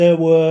There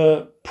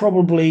were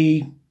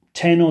probably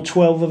 10 or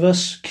 12 of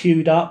us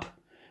queued up,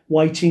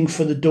 waiting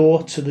for the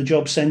door to the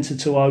job centre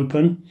to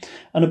open.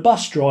 And a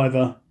bus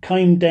driver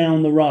came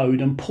down the road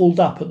and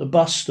pulled up at the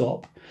bus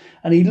stop.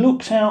 And he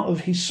looked out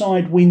of his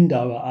side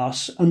window at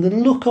us, and the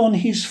look on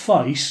his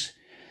face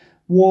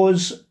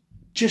was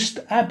just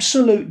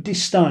absolute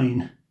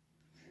disdain.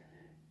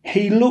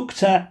 He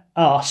looked at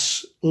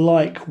us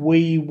like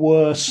we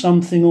were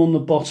something on the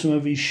bottom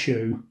of his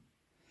shoe.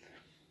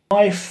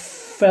 I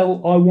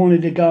felt I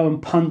wanted to go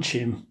and punch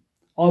him.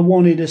 I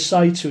wanted to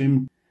say to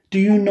him, do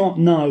you not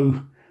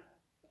know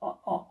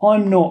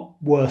I'm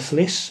not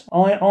worthless?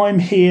 I'm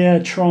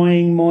here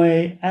trying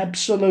my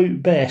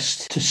absolute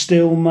best to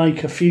still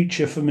make a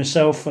future for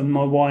myself and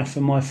my wife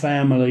and my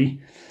family.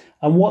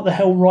 And what the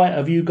hell right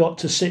have you got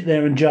to sit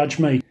there and judge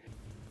me?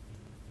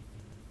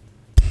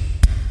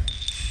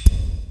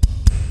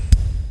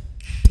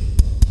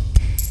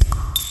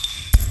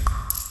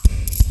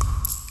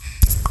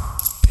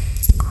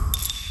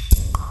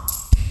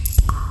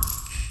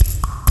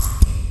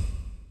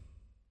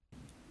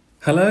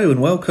 Hello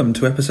and welcome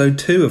to episode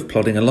 2 of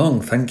Plodding Along.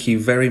 Thank you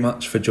very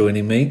much for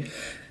joining me.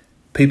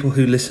 People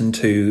who listen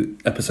to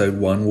episode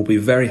 1 will be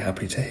very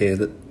happy to hear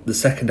that the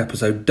second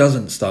episode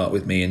doesn't start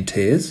with me in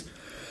tears.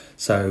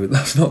 So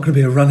that's not going to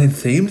be a running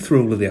theme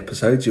through all of the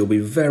episodes. You'll be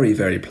very,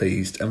 very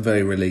pleased and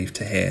very relieved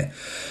to hear.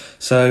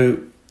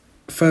 So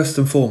first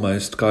and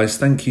foremost, guys,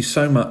 thank you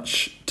so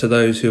much to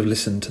those who have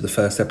listened to the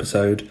first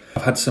episode.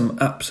 I've had some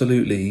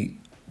absolutely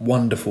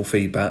wonderful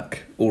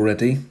feedback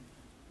already.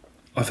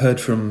 I've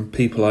heard from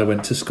people I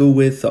went to school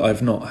with that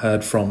I've not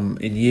heard from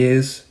in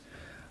years.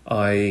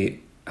 I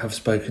have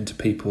spoken to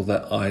people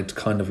that I'd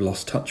kind of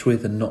lost touch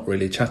with and not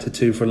really chatted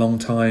to for a long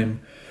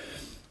time.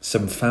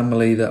 Some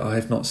family that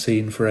I've not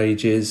seen for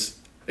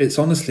ages. It's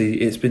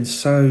been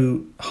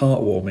so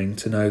heartwarming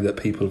to know that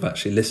people have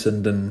actually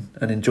listened and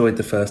enjoyed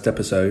the first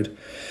episode.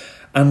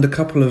 And a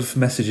couple of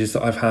messages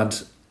that I've had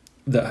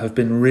that have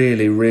been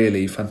really,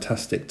 really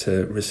fantastic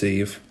to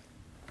receive.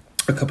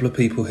 A couple of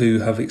people who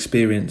have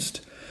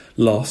experienced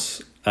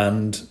loss,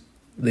 and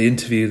the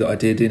interview that I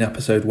did in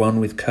episode 1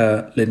 with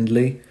Kurt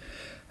Lindley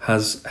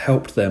has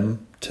helped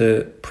them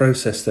to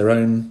process their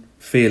own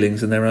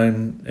feelings and their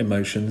own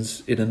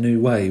emotions in a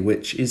new way,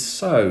 which is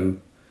so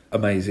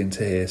amazing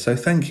to hear. So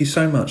thank you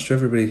so much to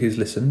everybody who's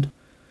listened.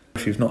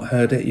 If you've not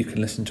heard it, you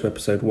can listen to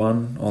episode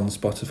 1 on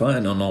Spotify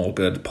and on all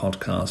good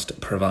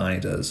podcast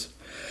providers.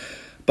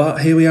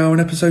 But here we are on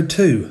episode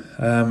 2.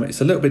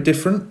 It's a little bit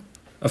different.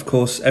 Of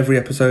course, every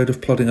episode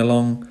of Plodding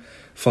Along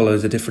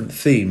follows a different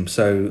theme.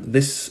 So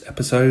this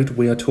episode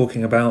we are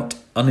talking about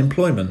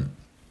unemployment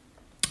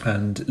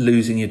and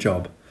losing your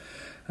job.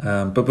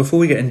 But before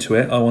we get into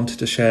it, I wanted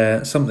to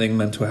share something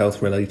mental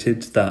health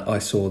related that I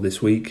saw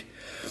this week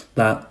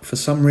that for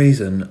some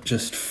reason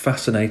just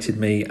fascinated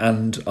me,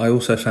 and I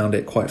also found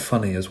it quite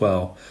funny as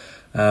well.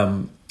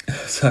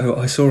 So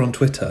I saw on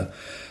Twitter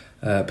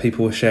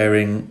people were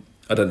sharing,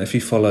 I don't know if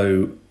you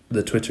follow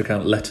the Twitter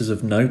account Letters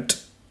of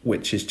Note,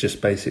 which is just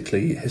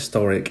basically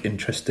historic,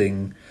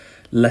 interesting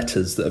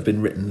letters that have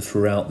been written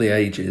throughout the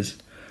ages.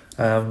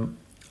 And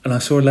I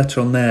saw a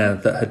letter on there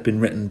that had been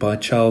written by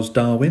Charles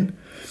Darwin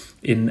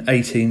in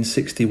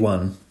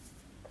 1861.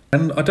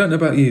 And I don't know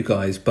about you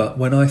guys, but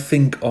when I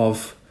think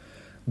of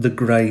the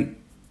great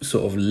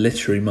sort of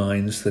literary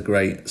minds, the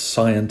great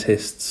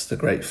scientists, the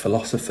great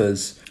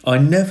philosophers, I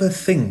never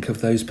think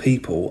of those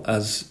people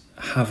as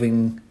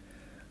having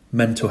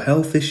mental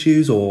health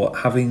issues or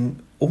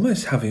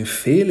almost having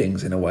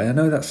feelings in a way. I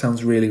know that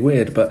sounds really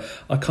weird, but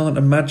I can't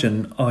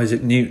imagine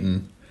Isaac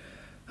Newton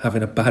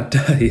having a bad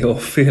day or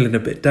feeling a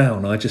bit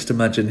down. I just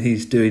imagine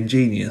he's doing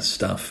genius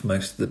stuff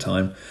most of the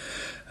time.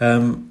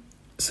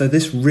 So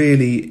this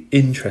really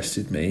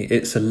interested me.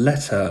 It's a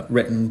letter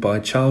written by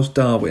Charles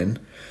Darwin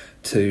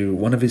to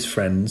one of his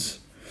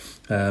friends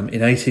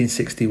in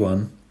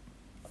 1861.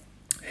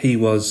 He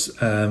was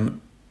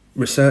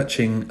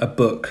researching a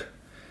book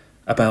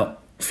about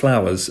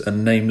flowers,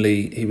 and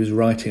namely he was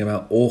writing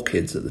about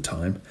orchids at the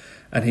time,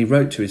 and he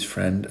wrote to his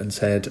friend and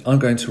said, I'm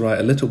going to write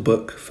a little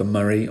book for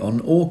Murray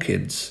on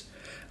orchids,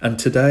 and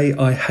today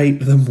I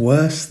hate them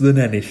worse than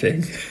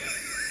anything.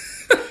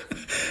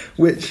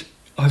 Which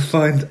I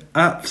find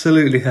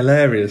absolutely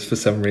hilarious for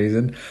some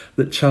reason,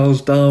 that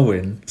Charles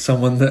Darwin,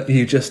 someone that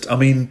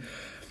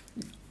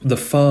the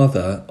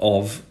father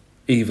of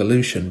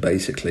evolution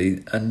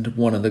basically, and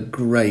one of the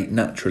great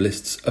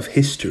naturalists of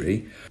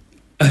history,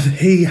 and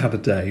he had a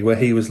day where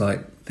he was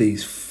like,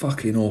 these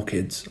fucking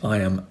orchids, I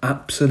am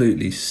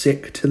absolutely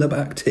sick to the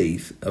back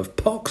teeth of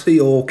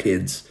poxy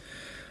orchids.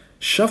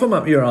 Shove them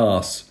up your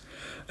arse.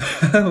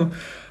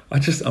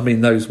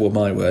 Those were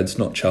my words,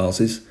 not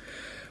Charles's.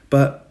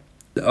 But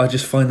I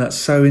just find that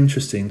so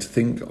interesting to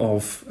think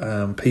of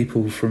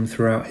people from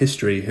throughout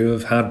history who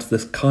have had the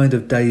kind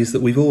of days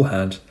that we've all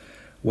had,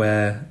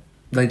 where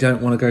they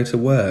don't want to go to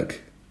work,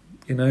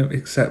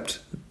 except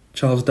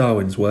Charles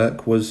Darwin's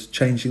work was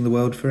changing the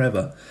world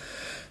forever.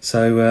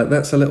 So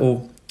that's a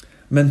little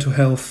mental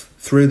health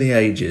through the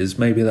ages.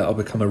 Maybe that'll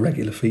become a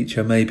regular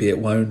feature, maybe it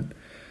won't.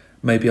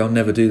 maybe I'll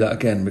never do that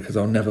again, because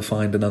I'll never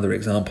find another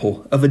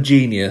example of a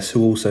genius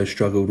who also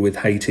struggled with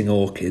hating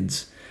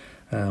orchids.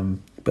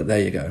 But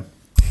there you go.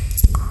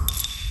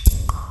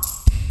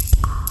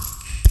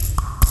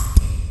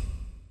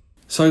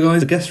 So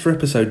guys, the guest for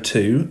episode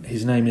 2,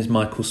 his name is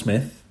Michael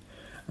Smith.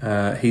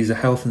 He's a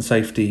health and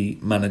safety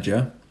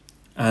manager,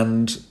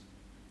 and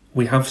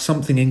we have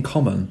something in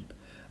common,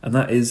 and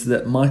that is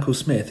that Michael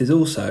Smith is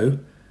also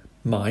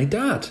my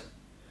dad.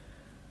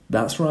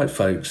 That's right,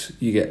 folks.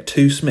 You get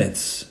 2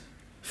 Smiths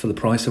for the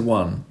price of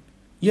 1.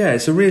 Yeah,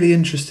 it's a really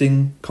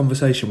interesting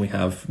conversation we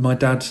have. My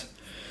dad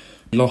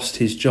lost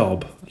his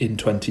job in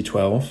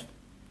 2012.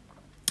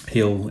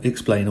 He'll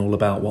explain all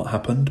about what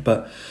happened,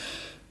 but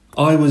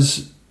I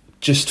was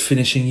just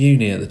finishing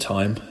uni at the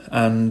time,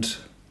 and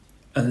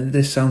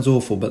this sounds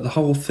awful, but the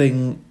whole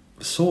thing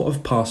sort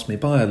of passed me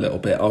by a little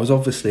bit. I was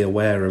obviously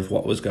aware of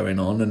what was going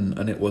on,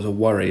 and it was a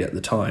worry at the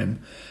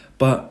time,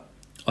 but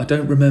I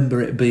don't remember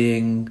it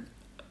being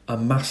a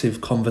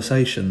massive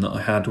conversation that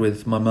I had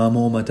with my mum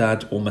or my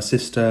dad or my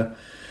sister,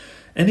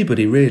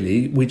 anybody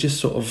really. We just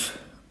sort of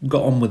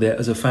got on with it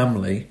as a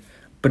family.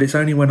 But it's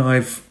only when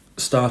I've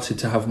started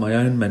to have my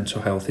own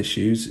mental health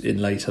issues in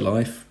later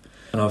life,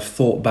 and I've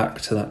thought back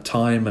to that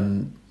time,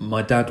 and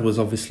my dad was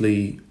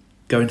obviously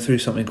going through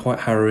something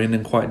quite harrowing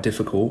and quite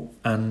difficult,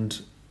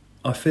 and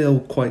I feel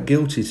quite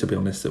guilty, to be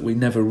honest, that we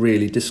never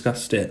really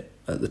discussed it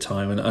at the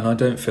time, and I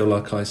don't feel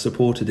like I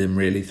supported him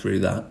really through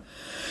that.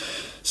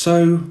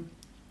 So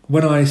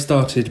when I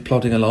started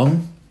plodding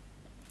along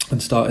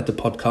and started the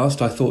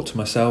podcast, I thought to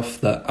myself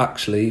that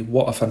actually,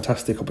 what a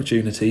fantastic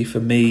opportunity for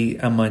me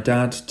and my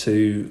dad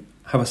to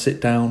have a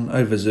sit down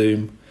over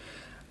Zoom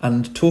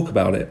and talk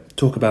about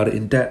it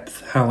in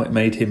depth, how it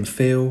made him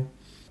feel,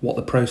 what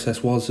the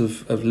process was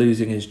of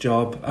losing his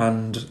job,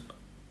 and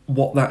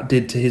what that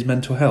did to his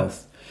mental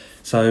health.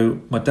 So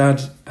my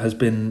dad has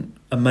been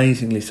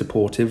amazingly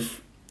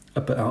supportive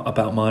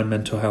about my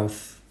mental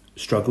health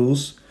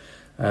struggles.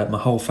 My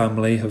whole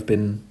family have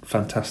been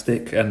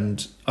fantastic,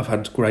 and I've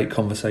had great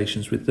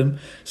conversations with them.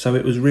 So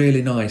it was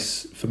really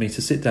nice for me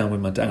to sit down with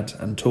my dad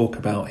and talk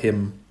about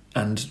him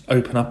and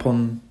open up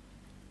on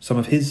some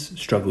of his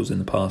struggles in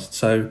the past.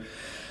 So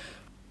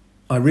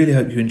I really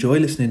hope you enjoy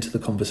listening to the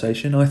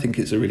conversation. I think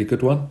it's a really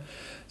good one.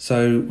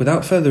 So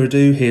without further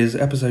ado, here's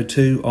episode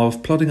 2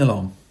 of Plodding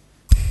Along.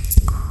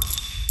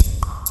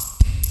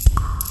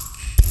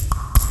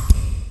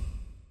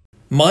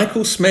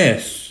 Michael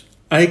Smith,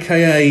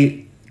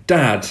 aka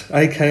Dad,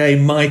 aka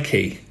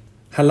Mikey.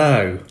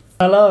 Hello.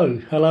 Hello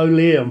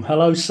Liam.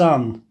 Hello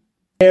son.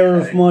 Heir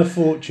of my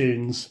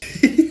fortunes.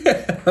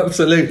 Yeah,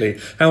 absolutely.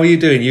 How are you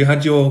doing? You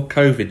had your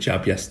COVID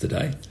jab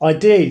yesterday. I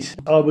did.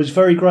 I was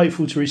very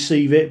grateful to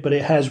receive it, but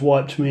it has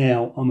wiped me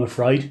out, I'm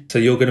afraid. So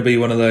you're going to be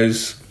one of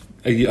those...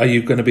 Are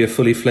you going to be a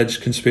fully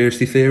fledged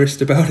conspiracy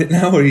theorist about it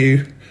now, or are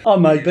you... I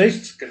may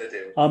be.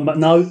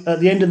 No, at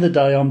the end of the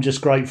day, I'm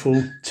just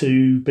grateful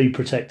to be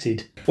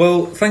protected.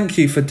 Well, thank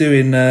you for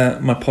doing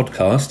my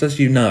podcast. As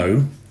you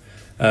know,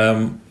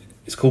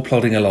 it's called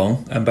Plodding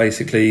Along, and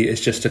basically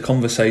it's just a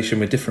conversation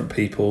with different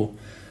people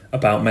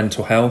about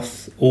mental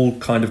health, all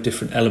kind of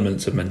different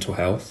elements of mental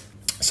health.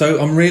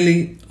 So I'm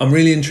really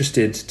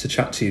interested to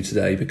chat to you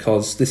today,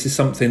 because this is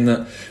something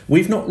that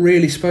we've not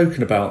really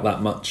spoken about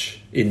that much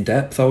in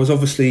depth. I was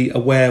obviously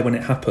aware when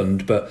it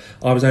happened, but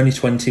I was only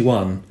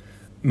 21.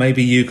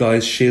 Maybe you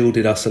guys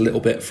shielded us a little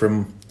bit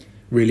from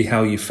really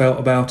how you felt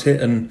about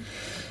it, and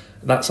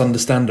that's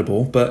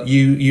understandable. But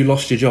you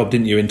lost your job,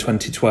 didn't you, in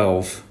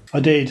 2012? I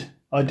did.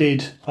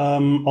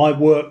 I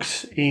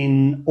worked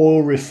in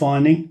oil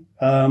refining.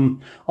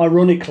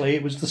 Ironically,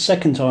 it was the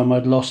second time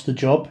I'd lost the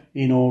job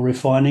in oil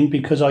refining,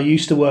 because I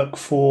used to work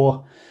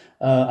for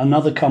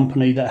another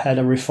company that had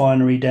a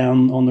refinery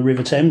down on the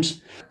River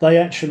Thames. They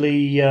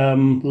actually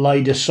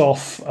laid us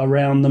off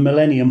around the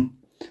millennium.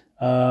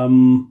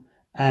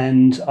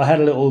 And I had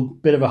a little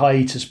bit of a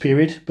hiatus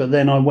period, but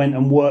then I went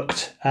and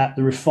worked at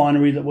the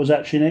refinery that was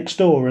actually next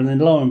door, and then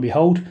lo and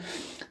behold,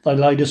 they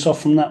laid us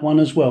off from that one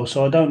as well.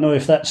 So I don't know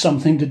if that's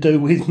something to do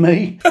with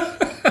me.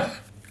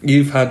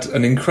 You've had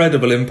an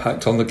incredible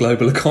impact on the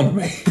global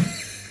economy.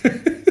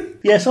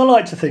 Yes, I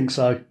like to think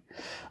so.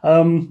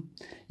 The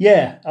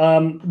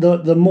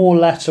more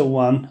latter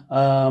one,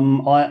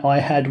 I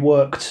had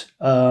worked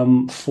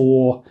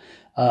for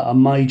a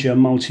major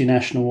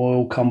multinational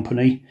oil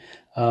company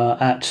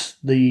at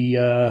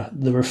the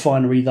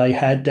refinery they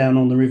had down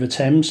on the River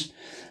Thames.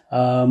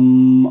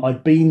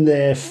 I'd been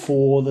there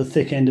for the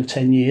thick end of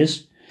 10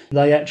 years.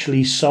 They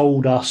actually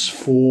sold us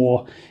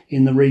for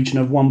in the region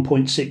of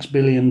 £1.6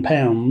 billion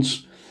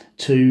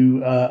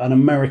to an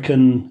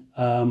American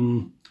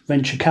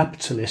venture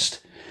capitalist.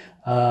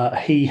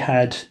 He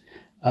had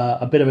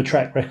a bit of a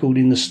track record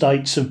in the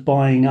States of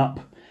buying up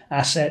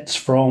assets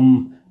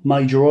from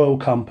major oil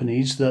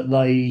companies that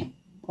they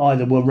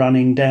either were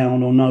running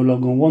down or no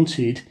longer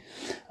wanted.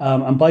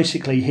 And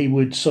basically he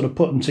would sort of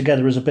put them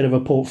together as a bit of a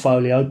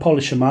portfolio,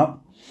 polish them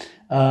up,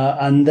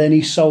 and then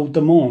he sold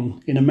them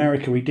on. In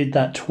America, he did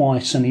that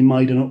twice, and he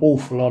made an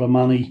awful lot of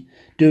money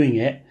doing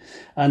it,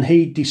 and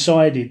he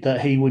decided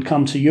that he would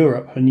come to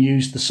Europe and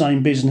use the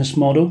same business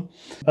model.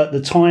 At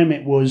the time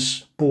it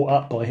was bought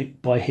up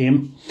by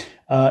him,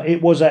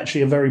 it was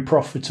actually a very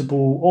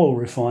profitable oil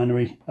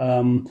refinery.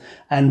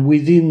 And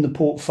within the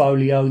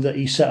portfolio that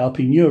he set up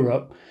in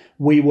Europe,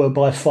 we were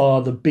by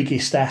far the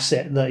biggest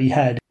asset that he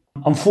had.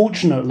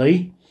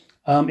 Unfortunately,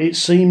 it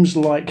seems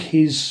like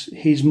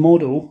his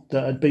model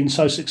that had been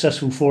so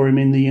successful for him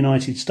in the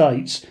United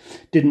States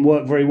didn't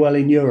work very well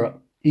in Europe.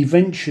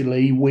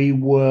 Eventually, we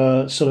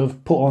were sort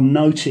of put on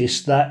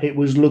notice that it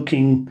was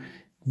looking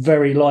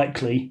very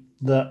likely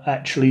that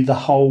actually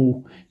the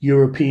whole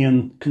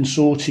European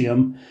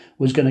consortium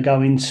was going to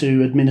go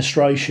into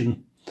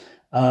administration.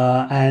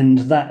 And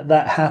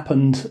that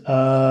happened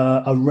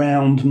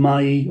around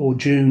May or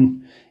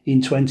June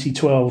in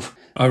 2012.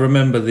 I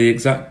remember the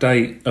exact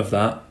date of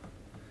that.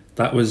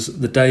 That was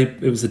the day.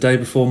 It was the day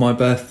before my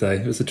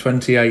birthday. It was the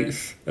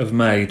 28th of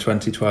May,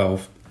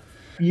 2012.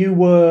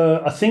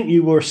 I think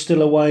you were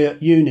still away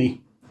at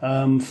uni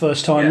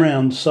first time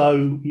round.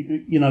 So,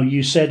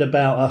 you said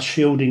about us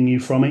shielding you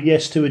from it.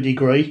 Yes, to a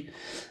degree.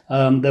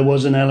 There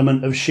was an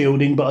element of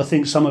shielding, but I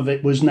think some of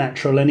it was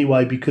natural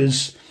anyway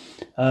because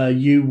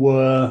you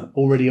were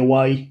already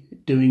away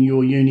doing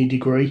your uni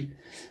degree.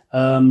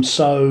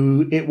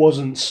 So it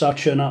wasn't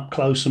such an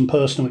up-close and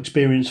personal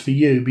experience for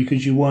you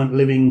because you weren't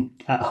living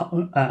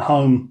at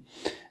home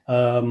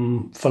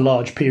for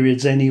large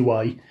periods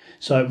anyway.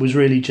 So it was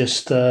really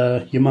just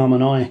your mum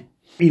and I.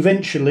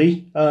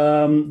 Eventually,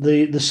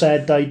 the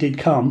sad day did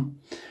come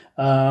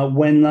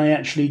when they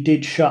actually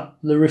did shut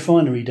the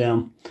refinery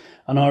down.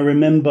 And I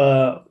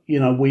remember,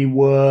 we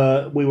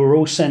were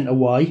all sent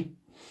away.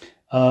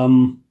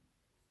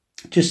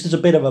 Just as a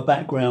bit of a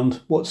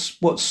background,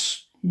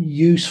 what's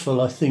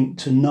useful, I think,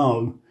 to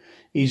know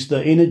is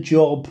that in a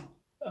job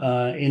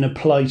in a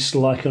place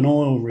like an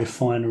oil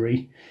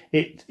refinery,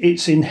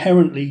 it's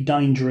inherently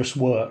dangerous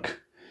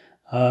work.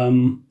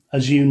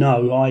 As you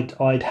know,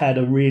 I'd had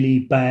a really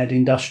bad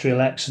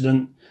industrial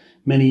accident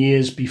many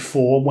years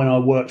before when I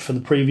worked for the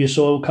previous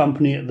oil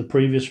company at the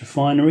previous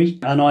refinery,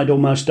 and I'd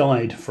almost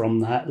died from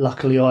that.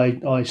 Luckily,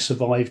 I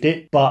survived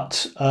it,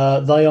 but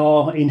they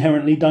are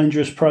inherently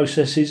dangerous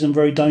processes and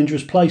very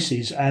dangerous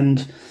places,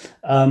 and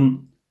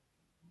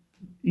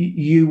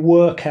you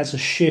work as a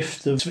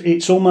shift of.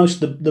 It's almost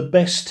the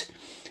best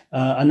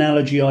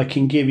analogy I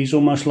can give is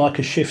almost like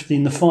a shift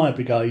in the fire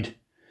brigade.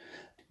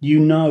 You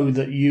know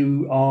that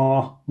you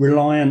are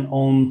reliant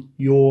on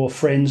your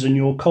friends and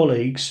your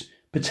colleagues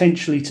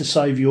potentially to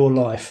save your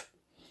life.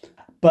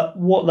 But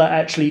what that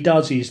actually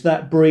does is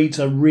that breeds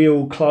a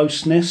real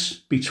closeness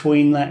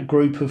between that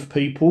group of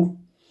people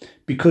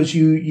because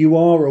you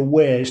are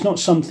aware. It's not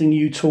something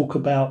you talk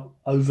about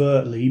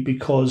overtly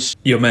because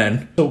you're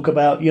men. Talk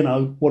about,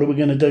 what are we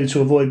going to do to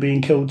avoid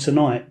being killed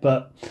tonight?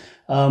 But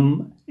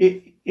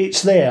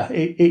it's there.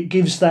 It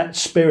gives that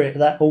spirit,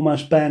 that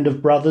almost band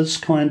of brothers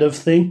kind of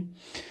thing.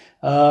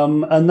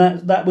 And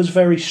that was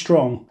very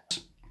strong.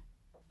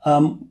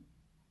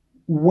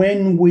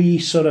 When we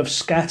sort of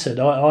scattered,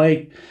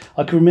 I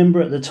can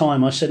remember at the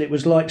time I said it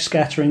was like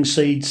scattering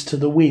seeds to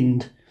the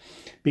wind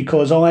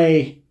because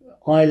I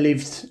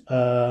lived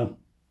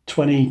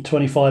 20,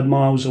 25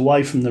 miles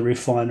away from the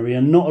refinery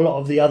and not a lot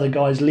of the other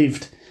guys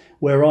lived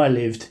where I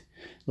lived.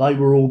 They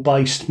were all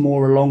based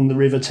more along the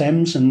River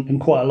Thames and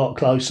quite a lot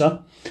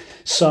closer.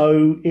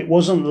 So it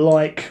wasn't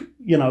like,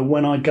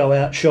 when I'd go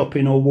out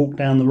shopping or walk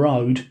down the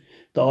road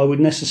that I would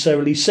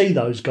necessarily see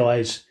those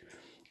guys.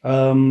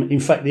 In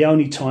fact, the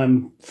only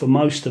time for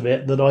most of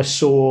it that I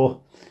saw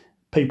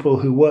people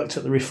who worked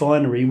at the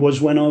refinery was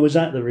when I was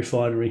at the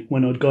refinery,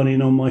 when I'd gone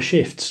in on my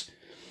shifts.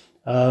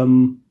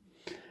 On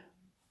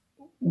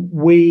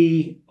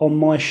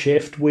my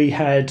shift, we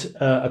had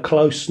a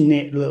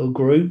close-knit little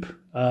group.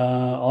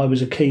 I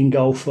was a keen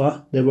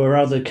golfer. There were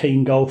other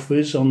keen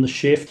golfers on the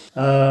shift.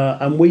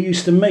 And we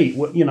used to meet.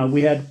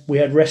 We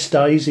had rest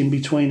days in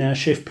between our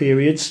shift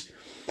periods.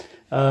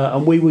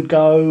 And we would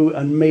go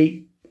and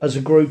meet as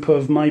a group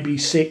of maybe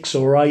 6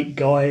 or 8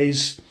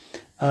 guys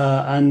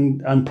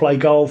and play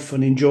golf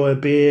and enjoy a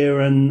beer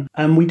and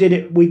we did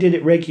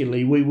it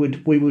regularly. We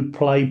would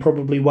play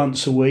probably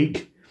once a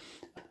week.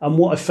 And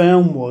what I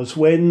found was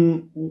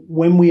when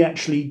we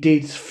actually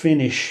did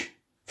finish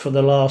for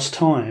the last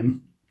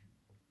time,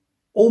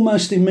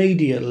 almost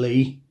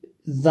immediately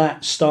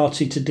that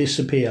started to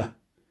disappear.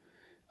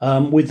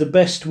 With the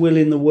best will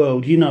in the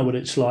world, you know what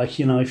it's like.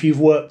 If you've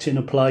worked in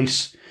a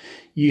place,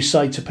 you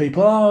say to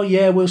people, "Oh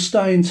yeah, we'll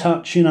stay in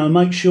touch.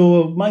 Make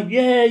sure,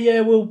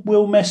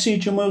 we'll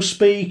message and we'll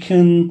speak."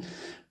 And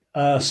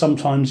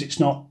sometimes it's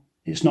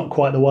not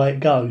quite the way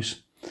it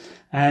goes.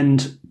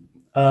 And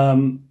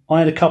I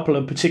had a couple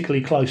of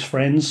particularly close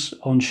friends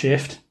on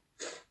shift.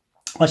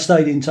 I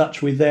stayed in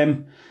touch with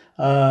them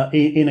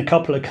in a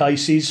couple of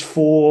cases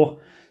for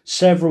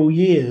several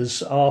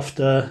years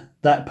after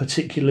that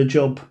particular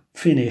job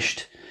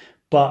finished,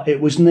 but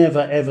it was never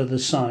ever the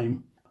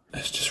same.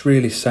 It's just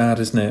really sad,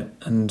 isn't it?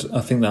 And I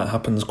think that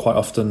happens quite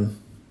often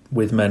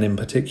with men in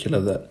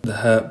particular, that the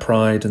hurt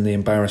pride and the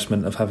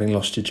embarrassment of having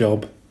lost your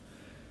job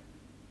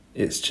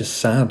it's just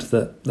sad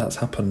that that's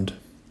happened.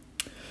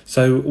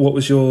 So what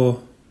was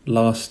your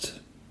last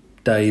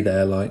day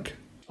there like?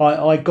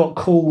 I got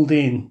called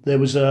in. There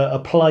was a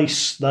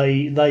place,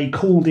 they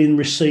called in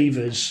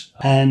receivers,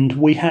 and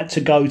we had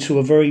to go to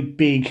a very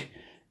big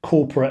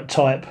corporate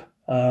type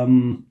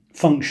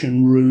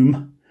function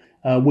room.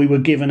 We were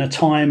given a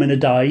time and a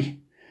day.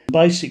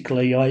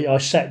 Basically, I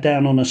sat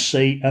down on a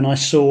seat and I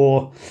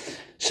saw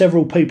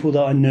several people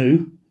that I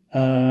knew.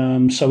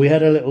 So we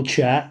had a little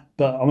chat.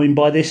 But I mean,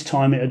 by this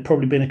time, it had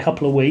probably been a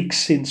couple of weeks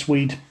since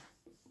we'd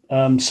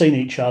seen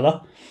each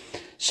other.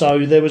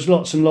 So there was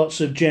lots and lots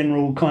of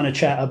general kind of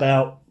chat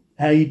about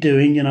how you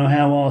doing,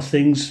 how are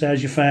things,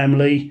 how's your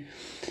family.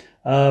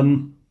 But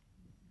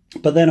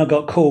then I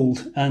got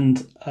called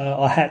and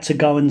I had to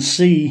go and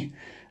see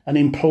an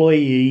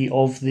employee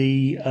of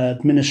the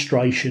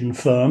administration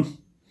firm.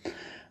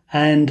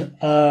 And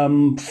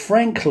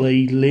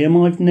frankly,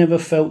 Liam, I've never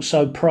felt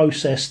so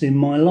processed in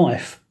my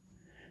life.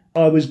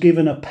 I was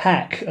given a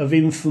pack of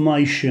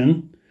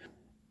information.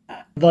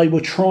 They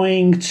were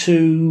trying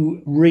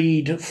to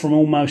read from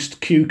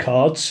almost cue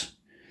cards.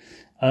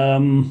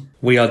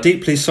 We are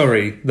deeply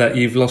sorry that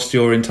you've lost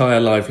your entire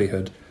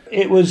livelihood.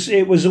 It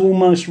was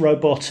almost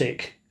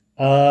robotic.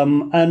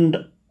 And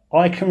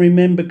I can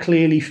remember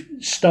clearly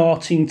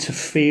starting to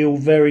feel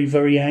very,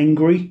 very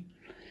angry.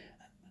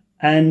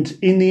 And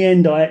in the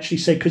end, I actually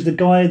said, because the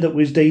guy that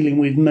was dealing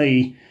with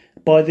me,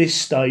 by this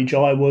stage,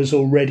 I was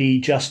already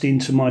just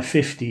into my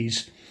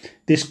 50s.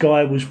 This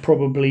guy was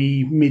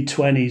probably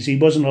mid-20s. He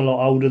wasn't a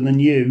lot older than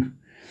you.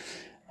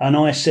 And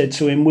I said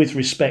to him, with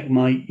respect,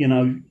 mate,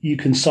 you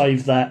can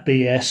save that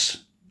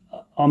BS.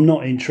 I'm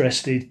not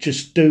interested.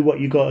 Just do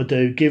what you got to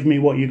do. Give me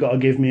what you got to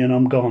give me and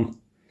I'm gone.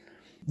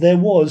 There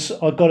was,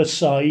 I've got to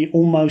say,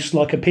 almost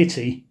like a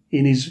pity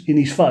in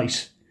his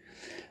face.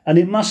 And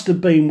it must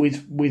have been,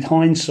 with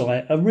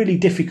hindsight, a really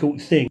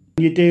difficult thing.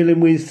 You're dealing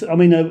with,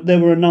 there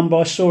were a number,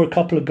 I saw a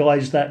couple of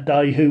guys that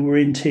day who were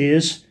in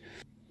tears.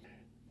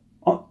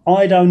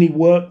 I'd only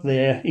worked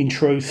there, in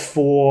truth,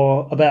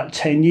 for about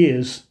 10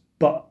 years,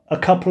 but a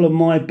couple of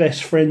my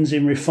best friends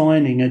in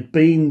refining had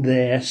been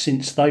there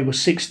since they were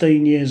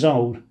 16 years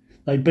old.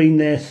 They'd been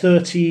there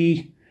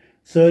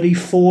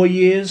 34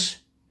 years.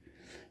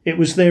 It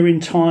was their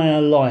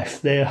entire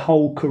life, their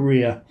whole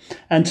career.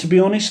 And to be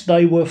honest,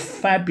 they were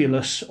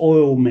fabulous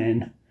oil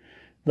men.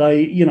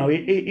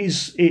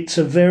 It's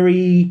a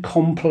very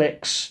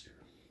complex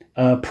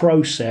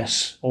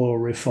process, oil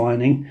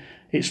refining.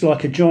 It's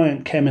like a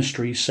giant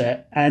chemistry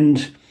set,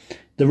 and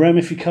the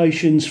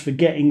ramifications for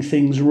getting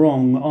things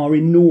wrong are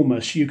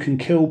enormous. You can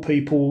kill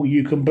people,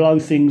 you can blow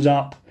things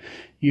up,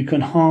 you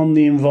can harm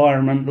the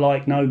environment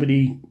like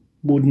nobody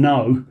would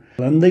know.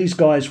 And these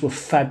guys were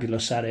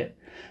fabulous at it.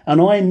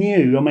 And I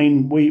knew,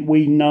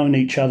 we'd known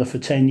each other for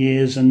 10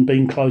 years and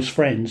been close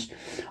friends.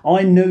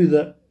 I knew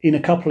that in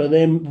a couple of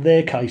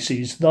their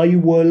cases, they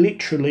were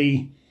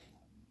literally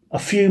a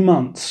few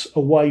months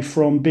away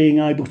from being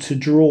able to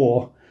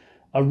draw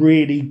a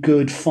really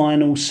good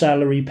final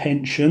salary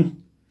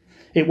pension.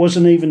 It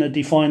wasn't even a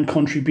defined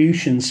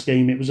contribution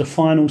scheme. It was a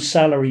final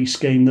salary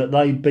scheme that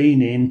they'd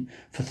been in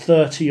for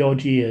 30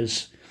 odd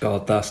years.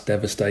 God, that's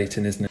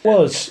devastating, isn't it? It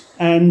was.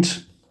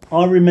 And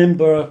I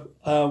remember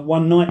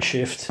one night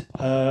shift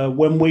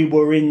when we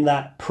were in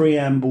that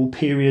preamble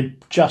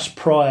period just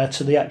prior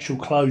to the actual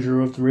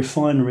closure of the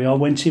refinery. I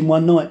went in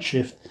one night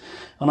shift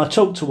and I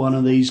talked to one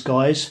of these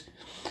guys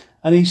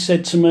and he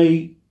said to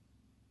me,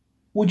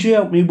 "Would you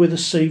help me with a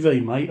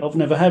CV, mate? I've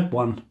never had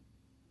one."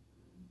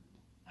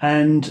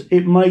 And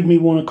it made me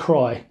want to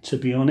cry, to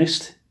be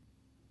honest,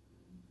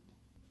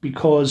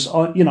 because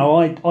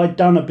I'd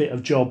done a bit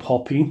of job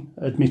hopping,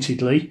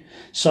 admittedly,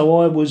 so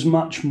I was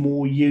much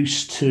more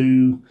used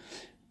to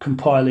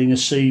compiling a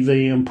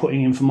CV and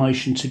putting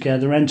information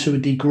together, and to a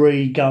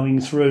degree going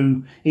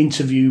through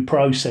interview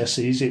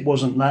processes. It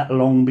wasn't that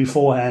long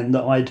beforehand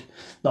that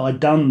I'd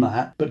done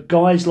that. But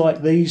guys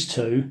like these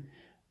two,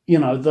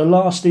 the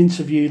last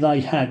interview they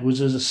had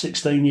was as a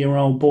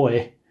 16-year-old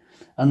boy,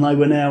 and they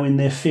were now in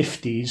their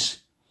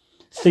 50s,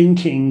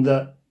 thinking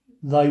that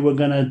they were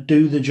going to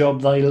do the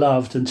job they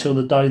loved until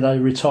the day they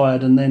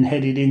retired, and then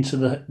headed into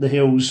the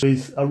hills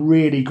with a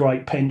really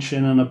great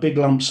pension and a big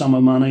lump sum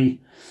of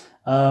money.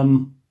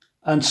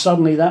 And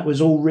suddenly that was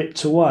all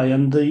ripped away,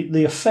 and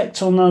the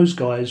effect on those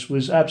guys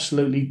was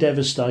absolutely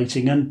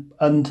devastating.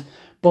 And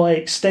by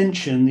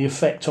extension, the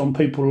effect on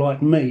people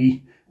like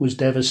me was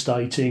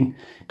devastating,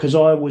 because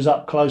I was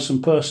up close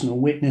and personal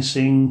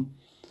witnessing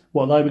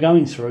what they were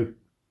going through.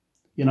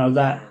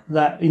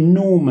 That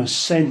enormous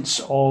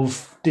sense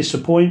of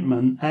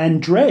disappointment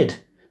and dread,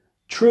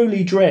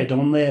 truly dread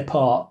on their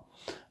part,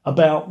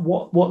 about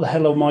what the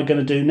hell am I going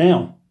to do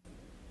now?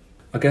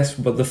 I guess,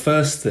 but the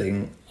first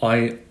thing,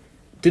 I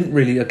didn't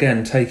really,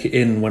 again, take it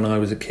in when I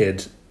was a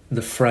kid,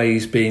 the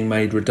phrase being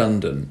made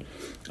redundant.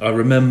 I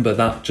remember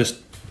that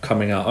just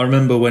coming out. I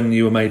remember when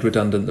you were made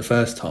redundant the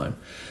first time,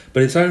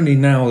 but it's only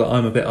now that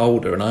I'm a bit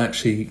older and I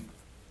actually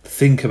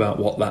think about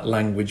what that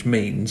language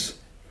means.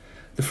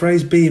 The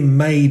phrase being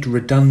made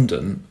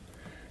redundant,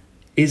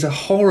 is a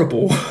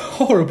horrible,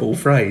 horrible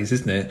phrase,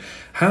 isn't it?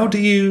 How do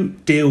you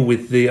deal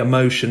with the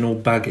emotional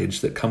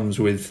baggage that comes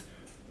with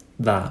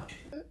that?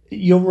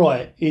 You're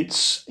right.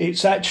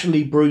 It's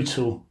actually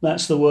brutal.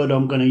 That's the word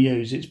I'm going to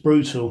use. It's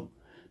brutal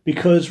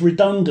because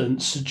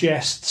redundant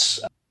suggests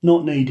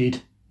not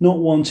needed, not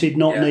wanted,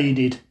 not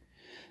needed.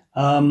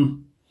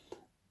 And,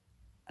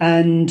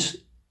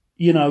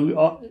 you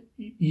know,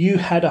 you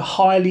had a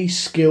highly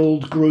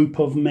skilled group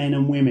of men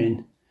and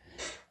women.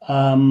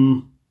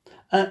 And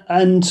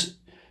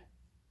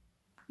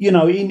you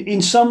know,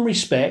 in some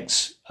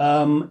respects,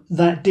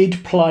 that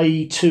did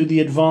play to the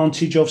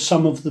advantage of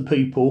some of the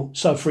people.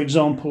 So, for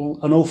example,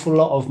 an awful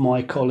lot of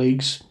my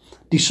colleagues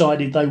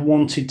decided they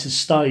wanted to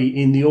stay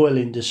in the oil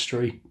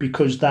industry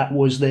because that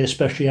was their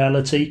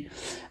speciality,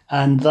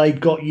 and they'd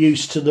got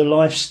used to the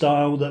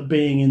lifestyle that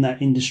being in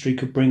that industry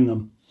could bring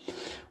them.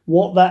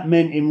 What that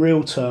meant in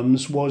real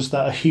terms was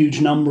that a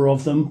huge number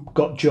of them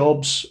got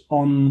jobs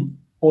on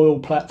oil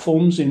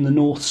platforms in the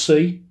North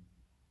Sea.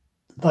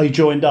 They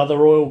joined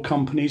other oil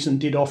companies and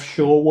did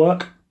offshore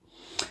work.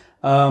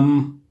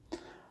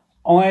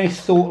 I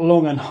thought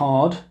long and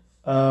hard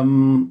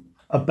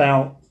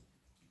about,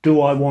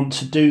 do I want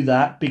to do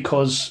that?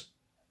 Because,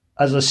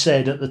 as I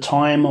said, at the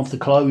time of the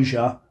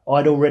closure,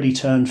 I'd already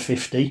turned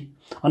 50.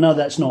 I know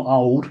that's not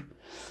old,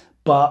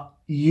 but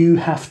you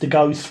have to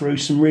go through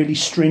some really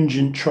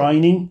stringent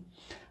training.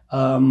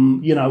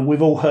 You know,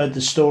 we've all heard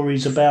the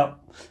stories about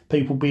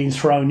people being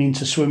thrown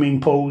into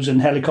swimming pools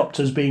and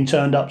helicopters being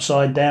turned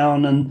upside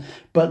down,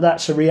 but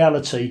that's a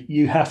reality.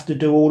 You have to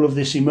do all of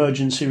this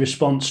emergency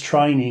response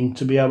training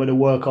to be able to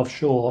work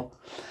offshore.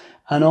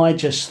 And I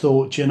just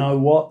thought, you know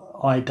what,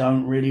 I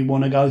don't really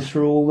want to go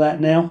through all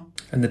that now.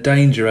 And the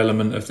danger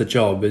element of the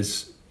job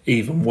is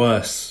even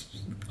worse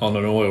on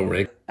an oil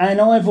rig. And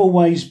I've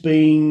always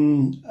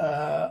been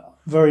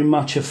very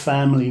much a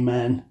family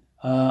man.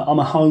 I'm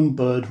a home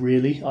bird,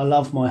 really. I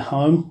love my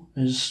home,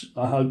 as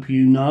I hope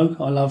you know.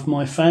 I love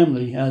my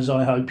family, as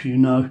I hope you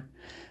know.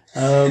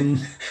 To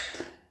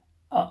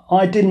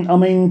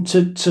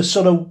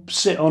sort of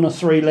sit on a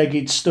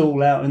three-legged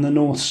stool out in the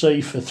North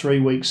Sea for 3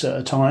 weeks at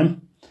a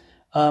time,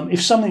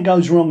 if something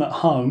goes wrong at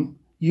home,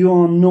 you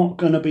are not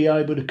going to be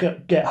able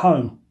to get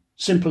home.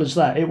 Simple as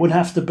that. It would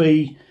have to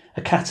be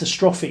a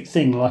catastrophic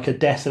thing, like a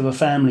death of a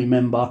family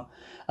member,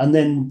 and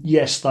then,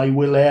 yes, they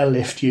will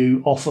airlift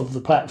you off of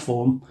the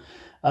platform.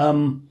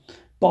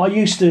 But I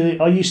used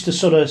to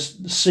sort of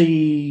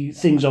see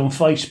things on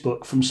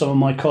Facebook from some of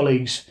my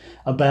colleagues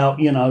about,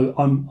 you know,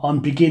 I'm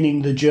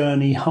beginning the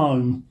journey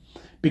home,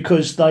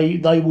 because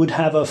they would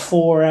have a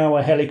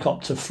 4-hour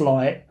helicopter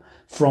flight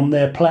from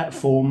their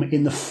platform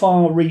in the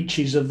far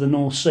reaches of the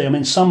North Sea. I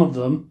mean, some of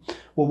them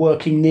were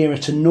working nearer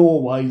to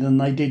Norway than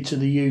they did to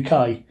the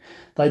UK.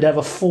 They'd have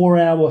a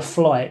 4-hour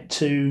flight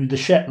to the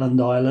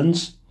Shetland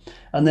Islands,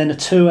 and then a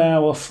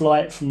 2-hour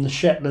flight from the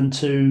Shetland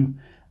to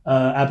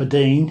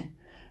Aberdeen,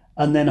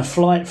 and then a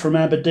flight from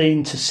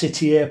Aberdeen to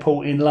City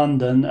Airport in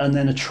London, and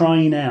then a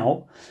train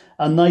out.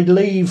 And they'd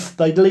leave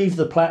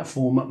the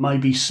platform at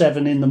maybe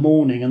 7 in the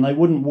morning, and they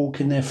wouldn't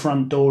walk in their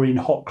front door in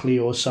Hockley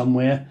or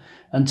somewhere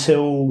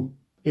until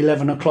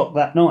 11 o'clock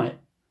that night.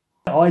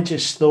 I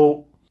just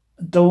thought,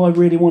 do I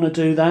really want to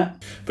do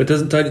that? But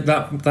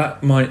that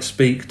might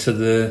speak to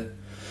the,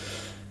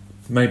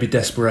 maybe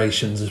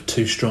desperation's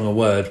too strong a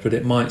word, but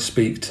it might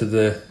speak to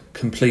the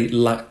complete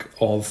lack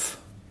of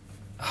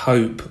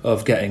hope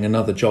of getting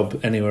another job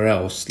anywhere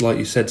else. Like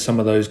you said, some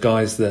of those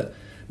guys that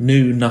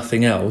knew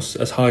nothing else,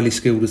 as highly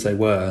skilled as they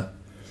were,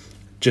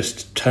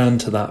 just turned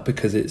to that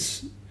because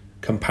it's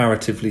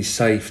comparatively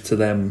safe to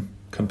them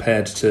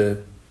compared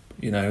to,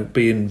 you know,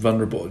 being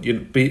vulnerable,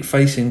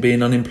 facing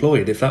being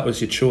unemployed, if that was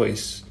your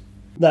choice.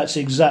 That's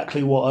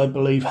exactly what I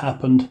believe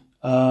happened.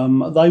 We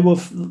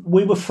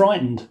were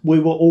frightened. We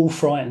were all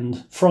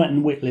frightened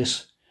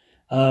witless.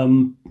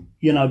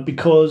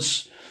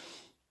 Because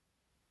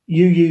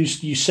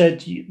you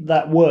said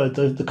that word,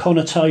 the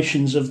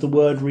connotations of the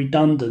word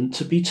redundant.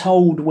 To be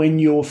told when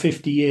you're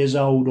 50 years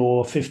old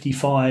or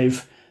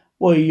 55,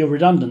 well, you're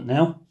redundant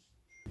now.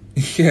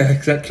 Yeah,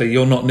 exactly.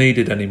 You're not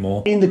needed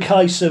anymore. In the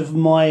case of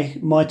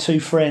my two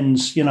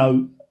friends, you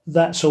know,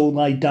 that's all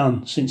they'd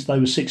done since they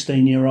were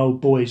 16-year-old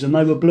boys, and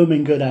they were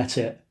blooming good at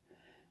it.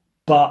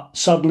 But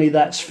suddenly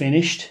that's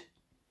finished.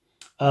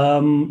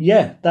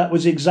 That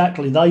was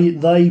exactly.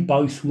 They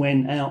both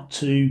went out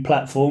to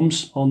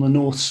platforms on the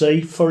North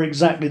Sea for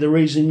exactly the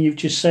reason you've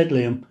just said,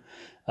 Liam,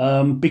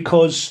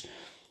 because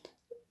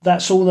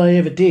that's all they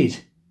ever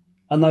did,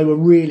 and they were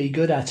really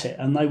good at it,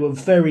 and they were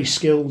very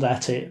skilled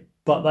at it.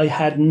 But they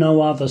had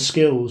no other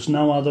skills,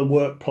 no other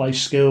workplace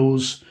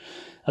skills.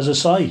 As I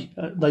say,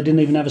 they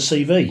didn't even have a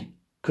CV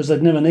because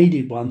they'd never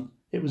needed one.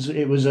 It was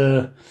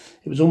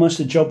almost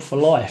a job for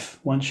life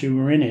once you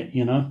were in it,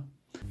 you know.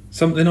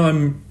 Something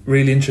I'm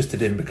really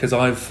interested in, because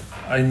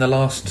in the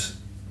last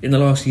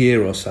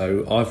year or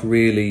so, I've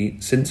really,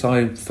 since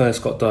I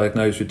first got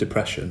diagnosed with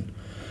depression,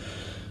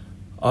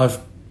 I've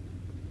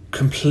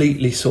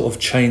completely sort of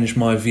changed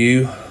my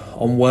view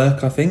on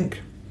work, I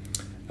think.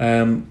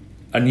 And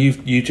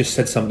you just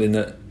said something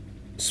that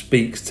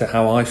speaks to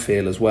how I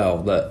feel as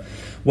well. That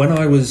when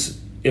I was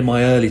in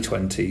my early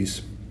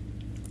 20s,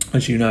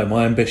 as you know,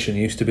 my ambition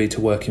used to be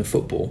to work in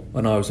football,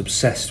 and I was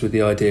obsessed with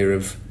the idea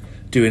of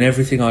doing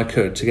everything I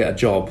could to get a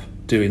job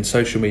doing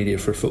social media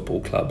for a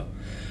football club.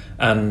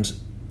 And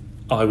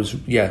I was,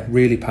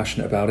 really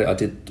passionate about it. I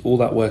did all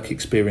that work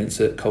experience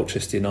at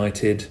Colchester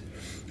United.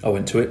 I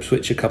went to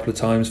Ipswich a couple of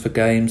times for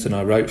games, and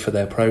I wrote for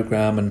their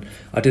programme, and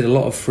I did a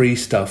lot of free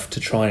stuff to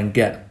try and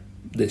get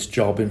this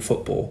job in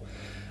football.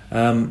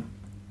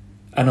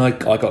 And I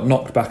got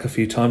knocked back a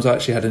few times. I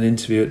actually had an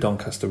interview at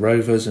Doncaster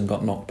Rovers and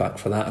got knocked back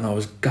for that, and I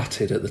was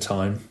gutted at the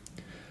time.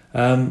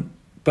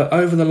 But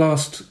over the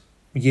last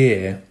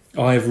year,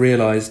 I've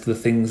realised the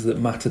things that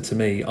matter to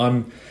me.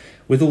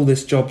 With all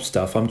this job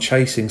stuff, I'm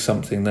chasing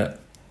something that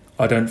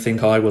I don't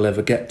think I will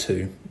ever get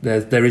to.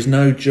 There is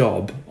no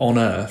job on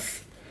earth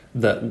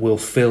that will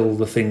fill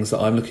the things that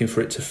I'm looking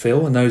for it to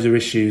fill, and those are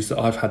issues that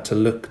I've had to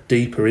look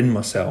deeper in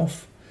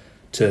myself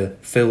to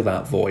fill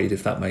that void,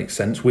 if that makes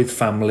sense. With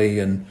family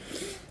and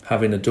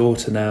having a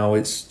daughter now,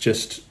 it's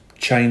just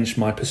changed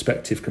my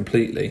perspective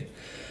completely.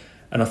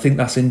 And I think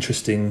that's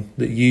interesting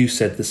that you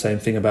said the same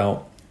thing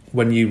about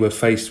when you were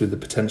faced with the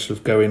potential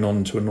of going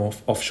on to an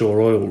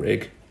offshore oil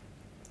rig.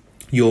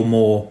 You're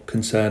more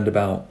concerned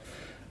about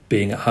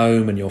being at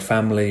home and your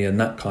family and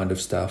that kind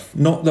of stuff.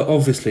 Not that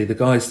obviously the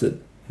guys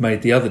that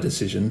made the other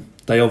decision,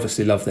 they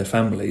obviously love their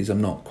families.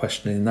 I'm not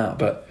questioning that.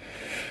 But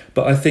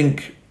I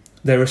think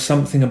there is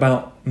something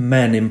about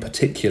men in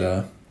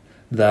particular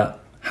that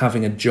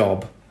having a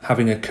job,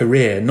 having a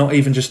career, not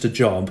even just a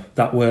job,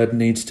 that word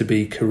needs to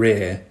be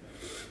career,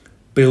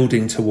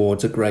 building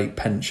towards a great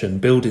pension,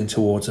 building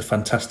towards a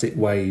fantastic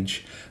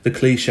wage. The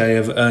cliche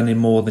of earning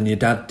more than your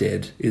dad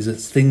did is a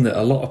thing that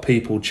a lot of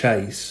people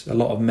chase. A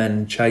lot of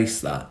men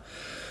chase that.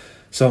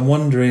 So I'm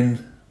wondering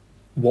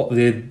what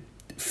the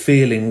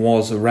feeling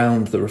was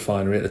around the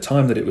refinery at the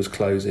time that it was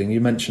closing. You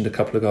mentioned a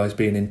couple of guys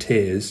being in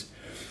tears.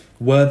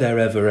 Were there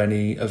ever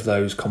any of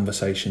those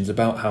conversations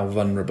about how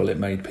vulnerable it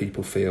made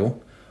people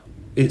feel?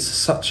 It's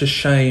such a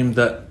shame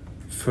that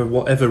for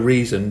whatever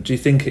reason, do you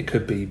think it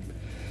could be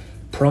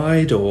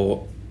pride,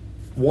 or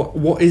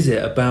what is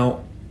it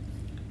about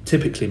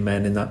typically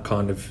men in that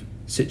kind of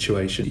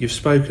situation? You've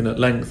spoken at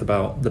length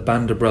about the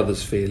Band of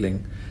Brothers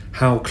feeling,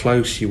 how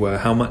close you were,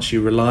 how much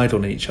you relied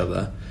on each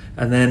other,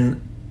 and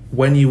then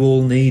when you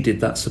all needed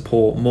that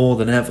support more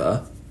than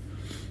ever,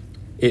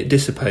 it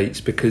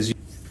dissipates because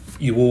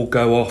you all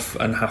go off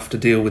and have to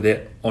deal with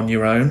it on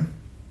your own.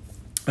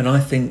 And I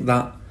think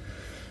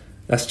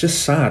that's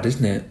just sad,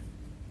 isn't it?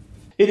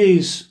 It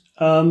is.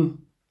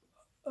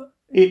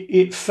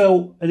 It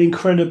felt an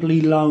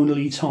incredibly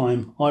lonely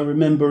time. I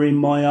remember in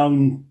my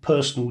own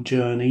personal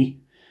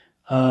journey,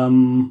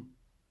 I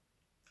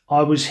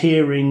was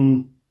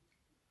hearing,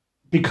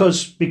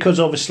 because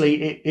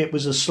obviously it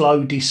was a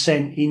slow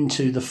descent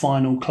into the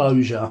final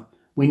closure.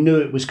 We knew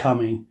it was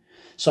coming.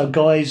 So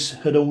guys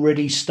had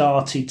already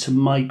started to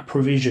make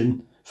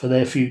provision for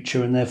their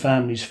future and their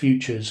families'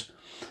 futures.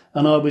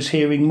 And I was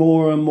hearing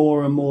more and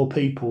more and more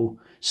people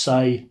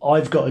say,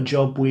 I've got a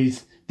job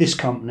with this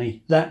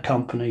company, that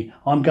company,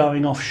 I'm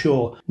going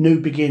offshore,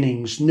 new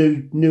beginnings,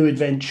 new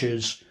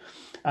adventures.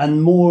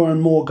 And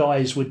more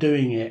guys were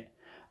doing it.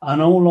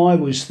 And all I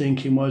was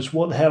thinking was,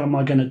 what the hell am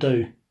I going to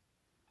do?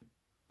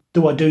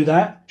 Do I do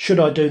that? Should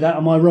I do that?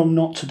 Am I wrong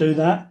not to do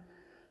that?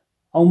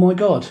 Oh my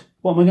God,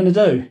 what am I going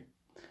to do?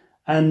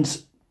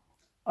 And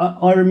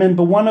I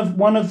remember one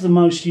of the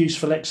most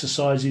useful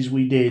exercises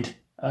we did,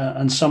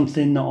 and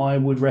something that I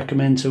would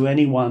recommend to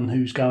anyone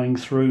who's going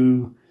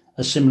through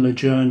a similar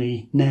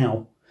journey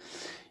now,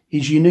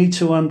 is you need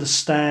to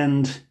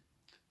understand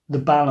the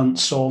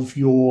balance of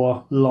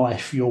your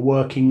life, your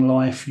working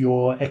life,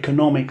 your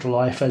economic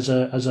life as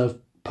a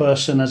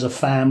person, as a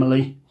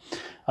family.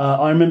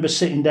 I remember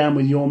sitting down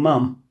with your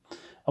mum,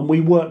 and we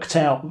worked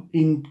out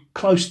in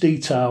close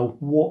detail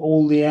what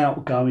all the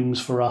outgoings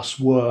for us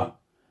were.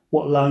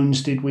 What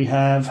loans did we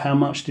have? How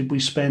much did we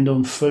spend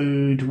on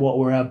food? What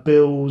were our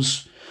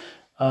bills?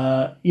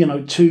 To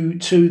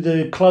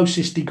the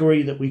closest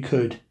degree that we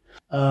could.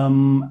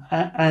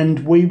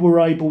 And we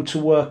were able to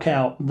work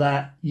out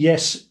that,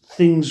 yes,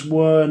 things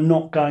were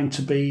not going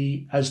to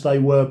be as they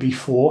were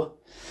before,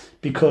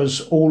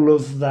 because all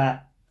of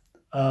that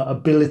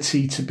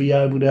ability to be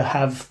able to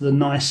have the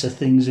nicer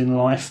things in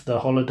life, the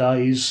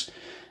holidays,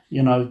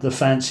 the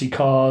fancy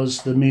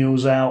cars, the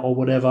meals out or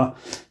whatever,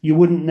 you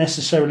wouldn't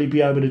necessarily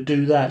be able to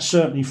do that,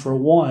 certainly for a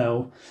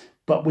while,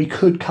 but we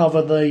could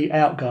cover the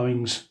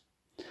outgoings.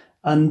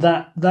 And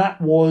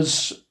that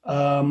was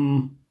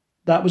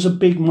a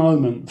big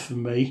moment for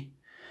me,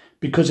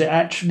 because it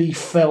actually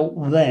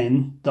felt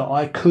then that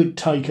I could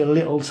take a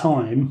little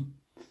time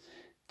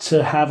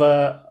to have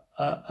a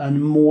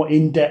more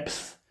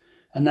in-depth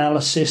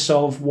analysis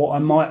of what I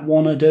might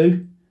want to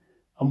do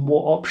and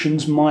what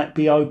options might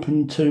be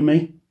open to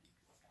me.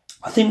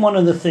 I think one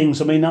of the things,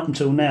 up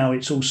until now,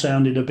 it's all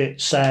sounded a bit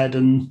sad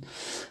and,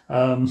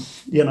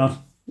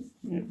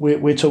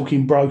 we're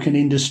talking broken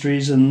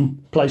industries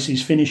and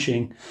places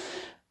finishing.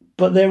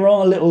 But there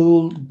are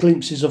little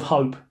glimpses of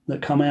hope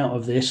that come out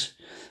of this.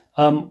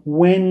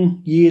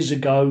 When years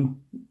ago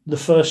the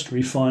first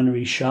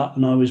refinery shut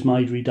and I was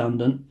made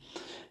redundant,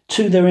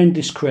 to their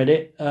endless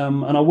credit,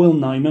 and I will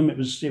name them, it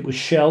was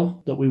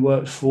Shell that we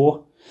worked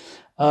for.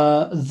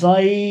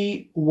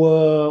 They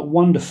were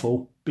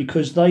wonderful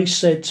because they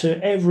said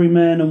to every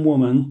man and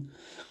woman,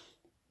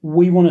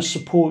 we want to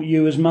support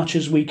you as much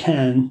as we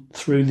can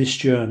through this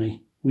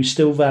journey. We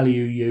still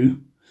value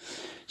you.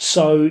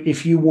 So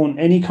if you want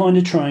any kind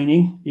of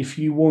training, if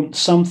you want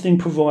something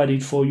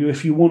provided for you,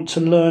 if you want to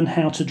learn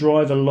how to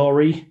drive a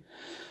lorry,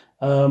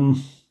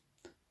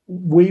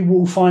 we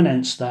will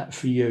finance that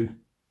for you,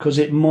 because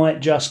it might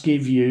just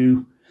give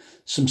you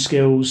some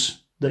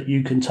skills that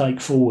you can take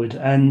forward.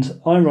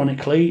 And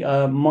ironically,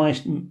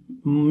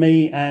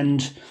 me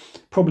and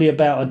probably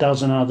about a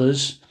dozen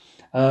others,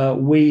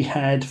 we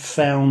had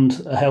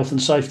found a health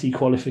and safety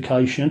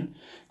qualification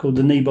called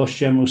the NEBOSH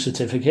General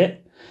Certificate,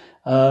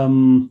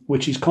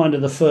 which is kind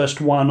of the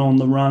first one on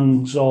the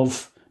rungs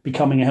of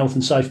becoming a health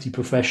and safety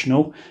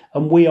professional.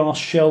 And we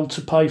asked Shell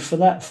to pay for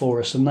that for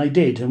us, and they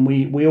did. And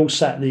we all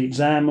sat the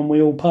exam and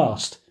we all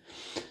passed.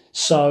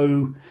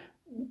 So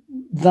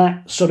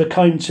that sort of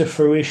came to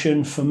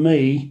fruition for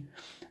me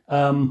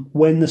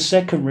when the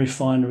second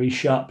refinery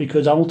shut,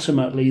 because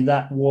ultimately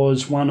that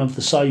was one of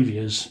the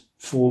saviours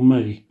for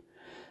me.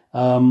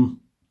 I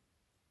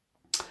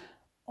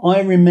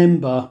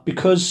remember,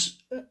 because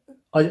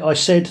I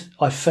said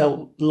I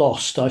felt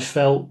lost, I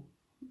felt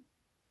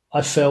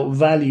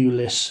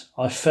valueless,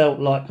 I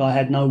felt like I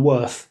had no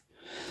worth.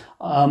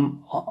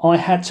 I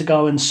had to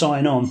go and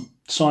sign on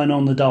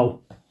the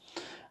dole.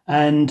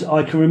 And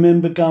I can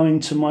remember going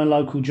to my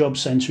local job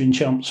centre in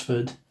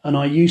Chelmsford, and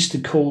I used to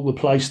call the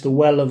place the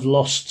Well of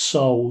Lost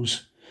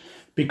Souls,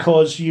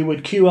 because you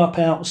would queue up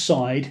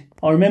outside.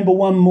 I remember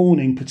one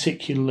morning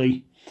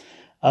particularly,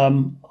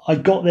 I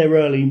got there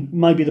early,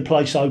 maybe the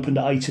place opened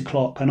at 8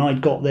 o'clock, and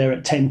I'd got there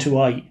at 10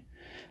 to 8.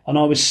 And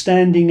I was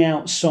standing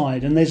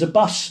outside, and there's a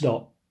bus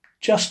stop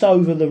just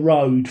over the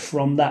road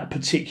from that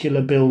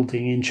particular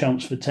building in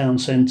Chelmsford Town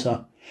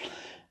Centre.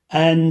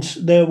 And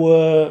there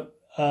were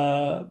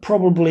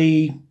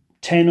probably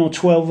 10 or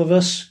 12 of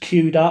us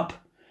queued up,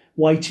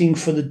 waiting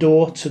for the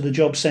door to the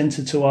job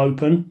centre to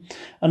open.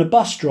 And a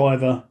bus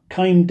driver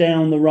came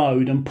down the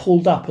road and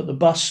pulled up at the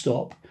bus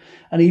stop.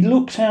 And he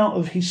looked out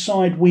of his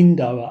side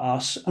window at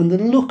us, and the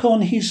look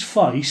on his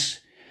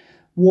face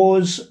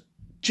was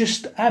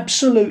just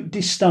absolute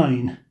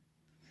disdain.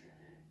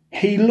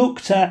 He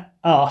looked at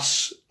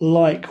us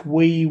like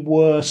we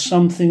were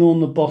something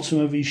on the bottom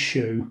of his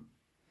shoe.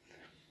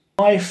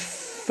 I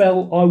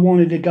felt I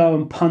wanted to go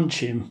and punch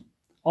him.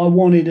 I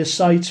wanted to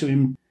say to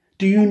him,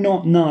 do you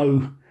not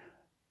know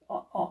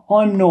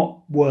I'm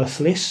not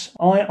worthless?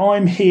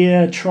 I'm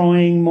here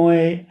trying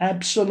my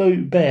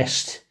absolute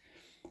best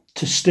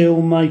to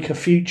still make a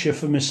future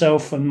for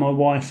myself and my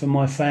wife and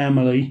my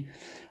family.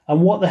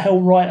 And what the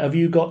hell right have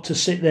you got to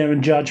sit there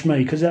and judge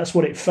me? Because that's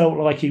what it felt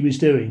like he was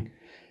doing.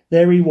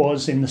 There he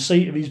was in the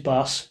seat of his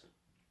bus,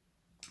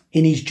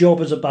 in his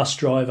job as a bus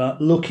driver,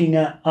 looking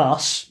at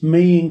us,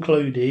 me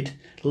included,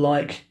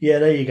 like, yeah,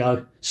 there you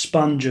go,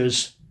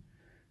 spongers,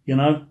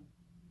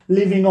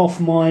 living off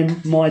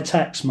my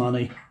tax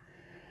money.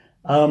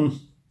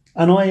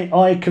 And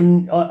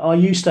I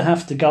used to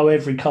have to go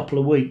every couple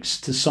of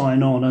weeks to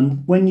sign on.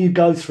 And when you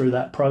go through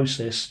that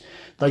process,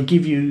 they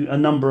give you a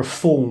number of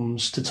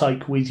forms to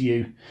take with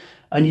you,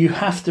 and you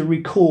have to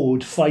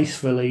record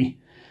faithfully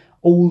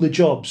all the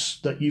jobs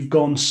that you've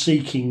gone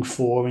seeking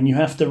for, and you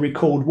have to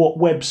record what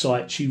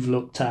websites you've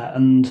looked at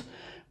and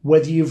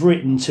whether you've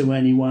written to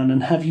anyone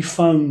and have you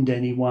phoned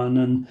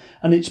anyone,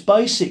 and it's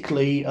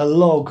basically a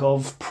log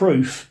of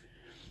proof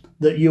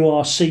that you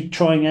are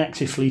trying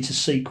actively to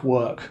seek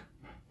work.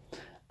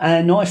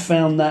 And I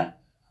found that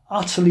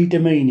utterly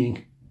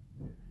demeaning,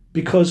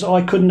 because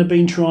I couldn't have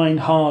been trying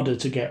harder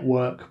to get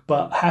work,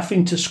 but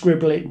having to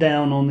scribble it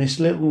down on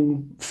this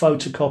little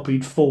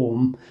photocopied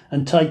form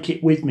and take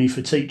it with me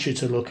for teacher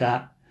to look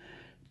at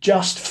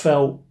just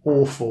felt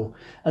awful.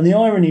 And the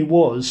irony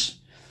was,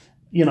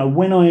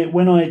 when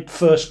I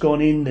first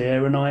gone in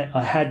there and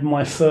I had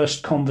my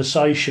first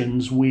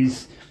conversations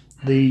with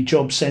the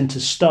job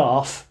centre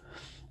staff,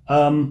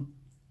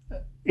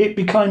 it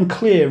became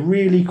clear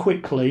really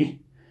quickly,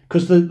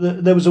 because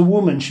there was a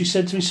woman, she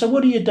said to me, so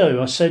what do you do?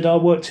 I said, I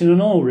worked in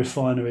an oil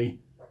refinery.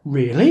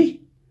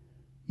 Really?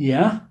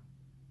 Yeah.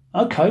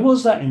 Okay, what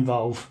does that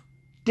involve?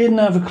 Didn't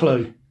have a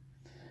clue.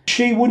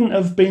 She wouldn't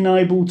have been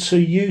able to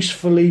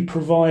usefully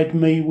provide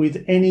me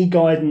with any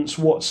guidance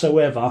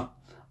whatsoever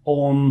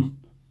on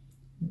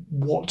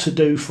what to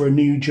do for a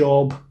new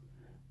job,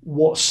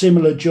 what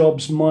similar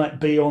jobs might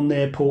be on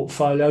their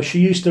portfolio. She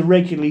used to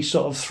regularly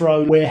sort of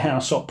throw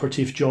warehouse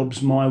operative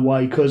jobs my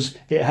way because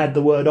it had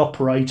the word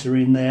operator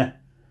in there,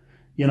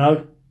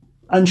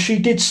 And she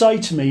did say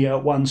to me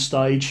at one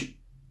stage,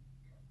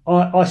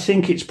 I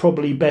think it's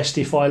probably best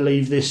if I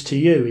leave this to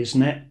you,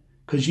 isn't it?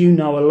 Because you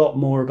know a lot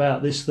more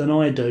about this than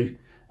I do.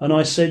 And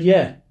I said,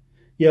 yeah,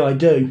 I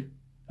do.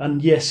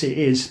 And yes, it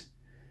is.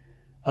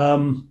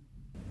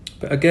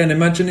 But again,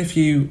 imagine if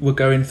you were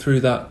going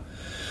through that.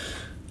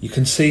 You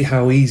can see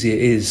how easy it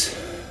is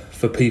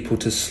for people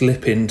to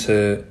slip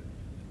into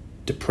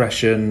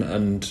depression,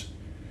 and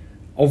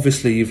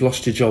obviously you've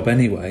lost your job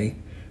anyway,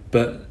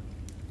 but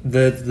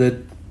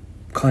the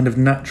kind of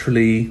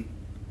naturally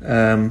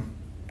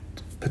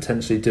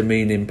potentially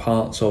demeaning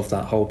parts of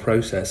that whole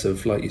process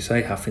of, like you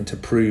say, having to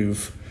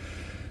prove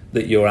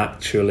that you're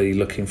actually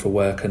looking for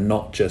work and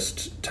not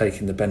just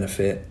taking the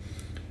benefit,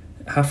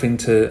 having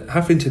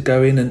to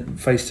go in and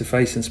face to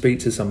face and speak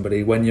to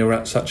somebody when you're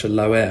at such a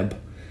low ebb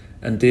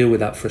and deal with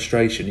that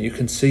frustration. You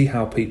can see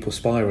how people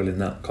spiral in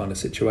that kind of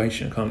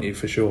situation, can't you?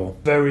 For sure.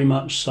 Very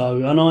much so.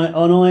 And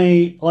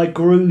I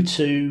grew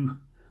to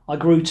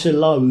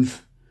loathe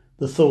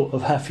the thought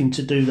of having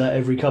to do that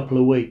every couple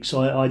of weeks.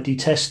 I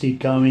detested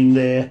going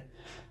there.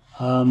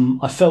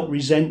 I felt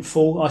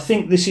resentful. I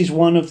think this is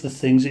one of the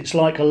things. It's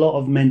like a lot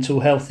of mental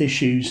health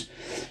issues.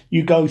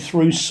 You go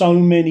through so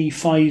many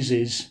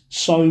phases,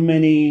 so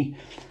many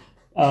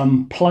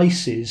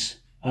places.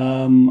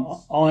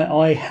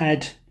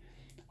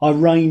 I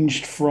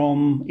ranged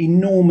from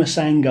enormous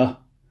anger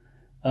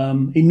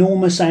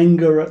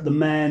at the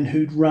man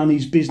who'd run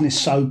his business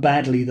so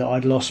badly that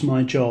I'd lost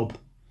my job.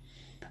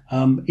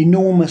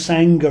 Enormous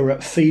anger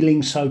at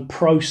feeling so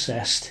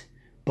processed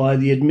by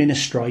the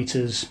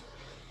administrators.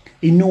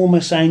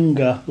 Enormous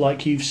anger,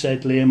 like you've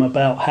said, Liam,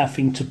 about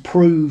having to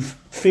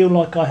feel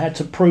like I had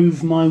to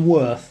prove my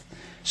worth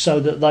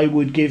so that they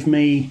would give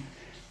me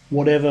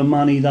whatever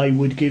money they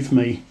would give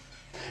me.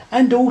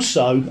 And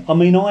also, I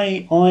mean,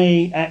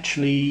 I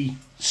actually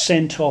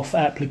sent off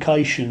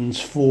applications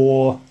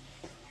for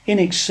in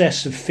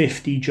excess of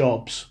 50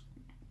 jobs.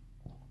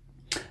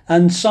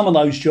 And some of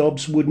those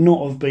jobs would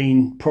not have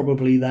been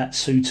probably that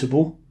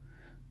suitable,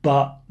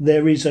 but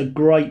there is a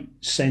great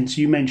sense,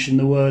 you mentioned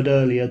the word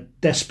earlier,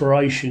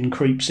 desperation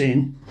creeps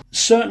in.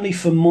 Certainly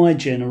for my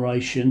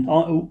generation,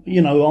 I'm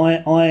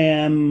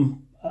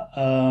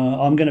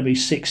going to be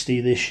 60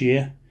 this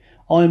year.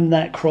 I'm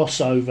that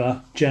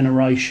crossover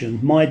generation.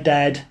 My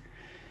dad,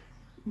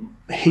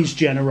 his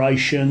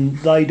generation,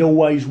 they'd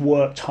always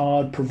worked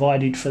hard,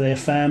 provided for their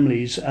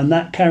families, and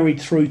that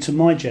carried through to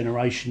my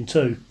generation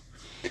too.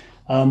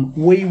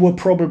 We were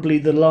probably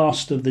the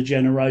last of the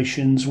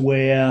generations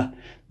where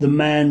the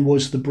man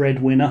was the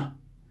breadwinner.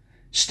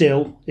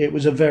 Still, it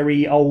was a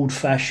very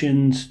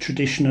old-fashioned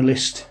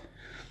traditionalist.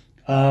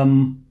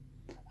 And,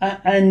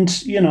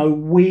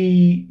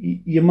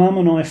 your mum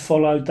and I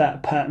followed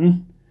that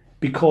pattern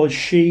because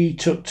she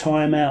took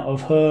time out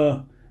of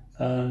her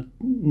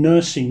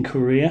nursing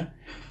career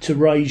to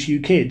raise you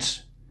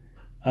kids.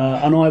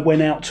 And I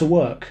went out to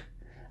work.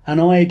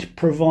 And I'd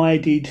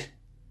provided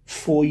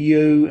for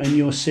you and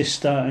your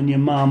sister and your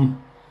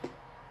mum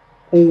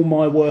all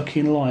my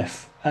working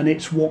life, and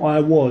it's what I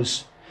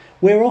was.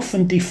 We're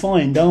often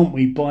defined, aren't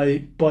we,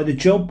 by the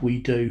job we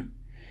do?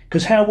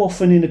 Because how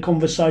often in a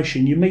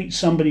conversation you meet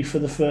somebody for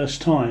the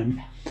first time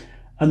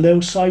and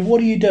they'll say, what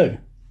do you do?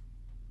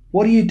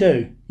 What do you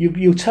do?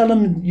 You'll tell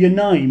them your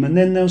name and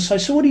then they'll say,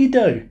 so what do you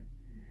do?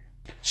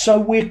 So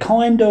we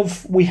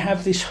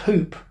have this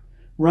hoop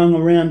rung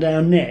around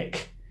our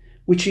neck,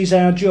 which is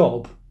our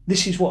job.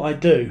 This is what I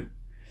do.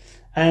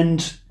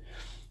 And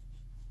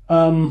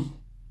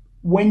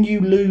when you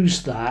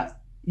lose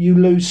that, you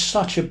lose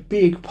such a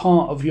big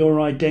part of your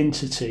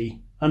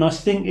identity. And I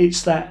think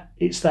it's that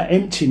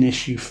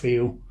emptiness you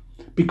feel.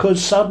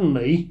 Because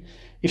suddenly,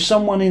 if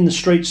someone in the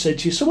street said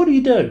to you, so what do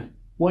you do?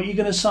 What are you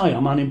going to say?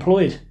 I'm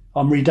unemployed.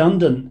 I'm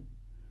redundant.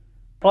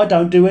 I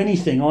don't do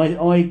anything.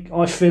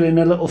 I fill in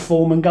a little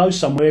form and go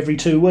somewhere every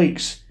 2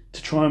 weeks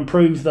to try and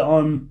prove that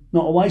I'm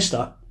not a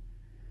waster.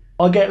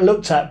 I get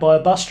looked at by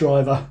a bus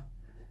driver.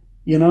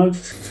 You know,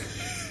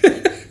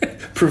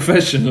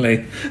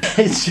 professionally.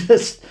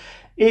 It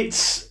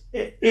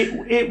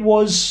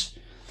was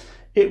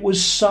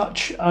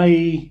such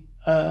an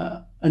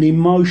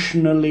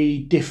emotionally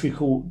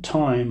difficult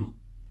time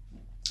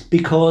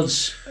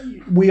because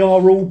we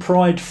are all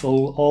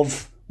prideful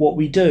of what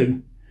we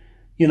do.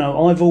 You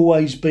know, I've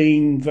always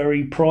been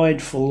very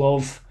prideful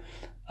of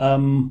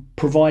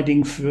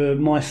providing for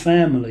my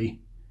family.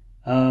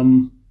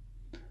 I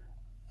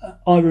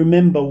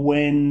remember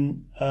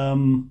when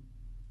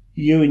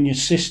you and your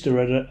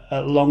sister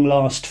at long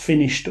last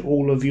finished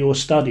all of your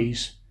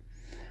studies.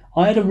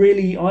 I had a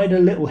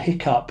little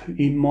hiccup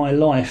in my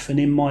life and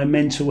in my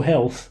mental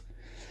health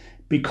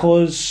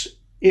because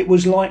it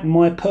was like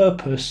my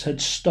purpose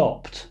had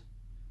stopped.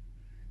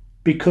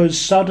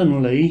 Because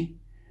suddenly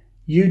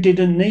you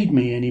didn't need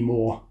me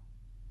anymore.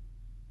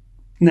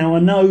 Now I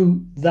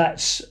know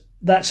that's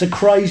a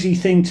crazy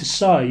thing to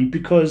say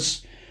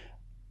because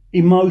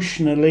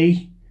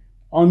emotionally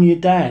I'm your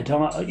dad.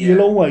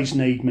 You'll always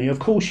need me. Of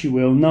course you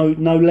will.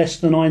 No less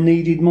than I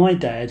needed my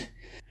dad.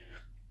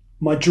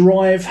 My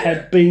drive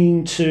had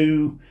been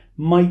to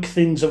make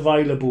things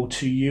available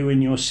to you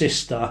and your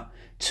sister,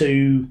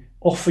 to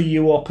offer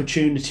you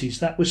opportunities.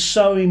 That was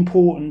so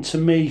important to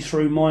me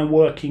through my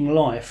working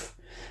life.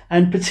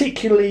 And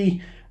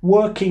particularly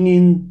working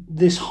in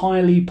this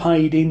highly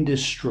paid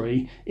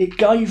industry, it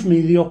gave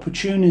me the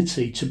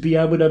opportunity to be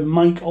able to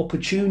make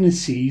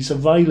opportunities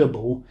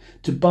available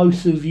to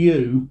both of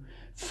you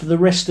for the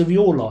rest of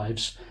your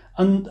lives.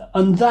 And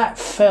that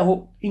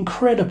felt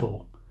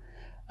incredible.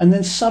 And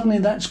then suddenly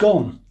that's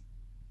gone.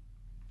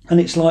 And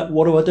it's like,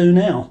 what do I do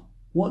now?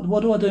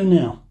 What do I do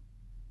now?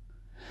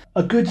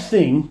 A good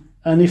thing,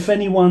 and if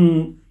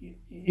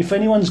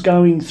anyone's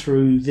going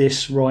through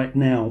this right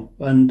now,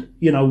 and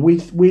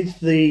with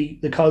the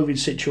COVID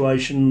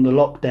situation, the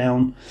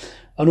lockdown,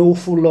 an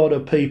awful lot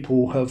of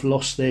people have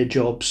lost their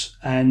jobs,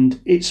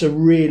 and it's a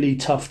really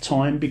tough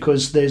time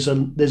because there's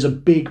a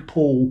big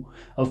pool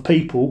of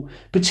people,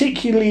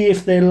 particularly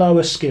if they're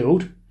lower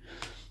skilled,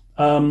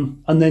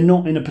 and they're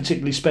not in a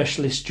particularly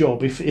specialist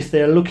job. If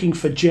they're looking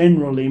for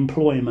general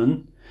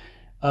employment,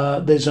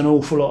 there's an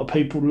awful lot of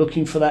people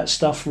looking for that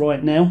stuff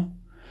right now.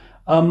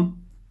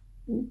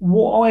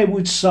 What I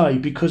would say,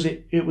 because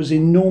it was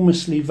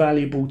enormously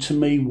valuable to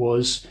me,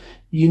 was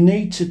you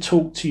need to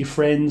talk to your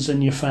friends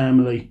and your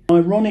family.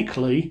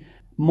 Ironically,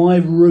 my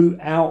route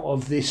out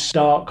of this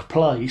dark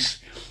place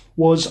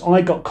was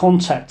I got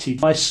contacted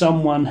by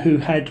someone who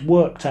had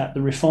worked at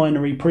the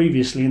refinery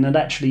previously and had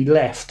actually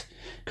left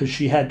because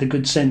she had the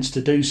good sense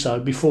to do so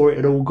before it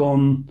had all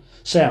gone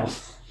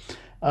south.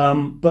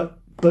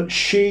 But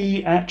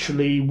she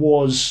actually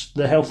was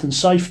the health and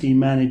safety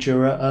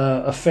manager at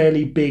a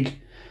fairly big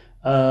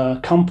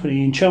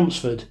company in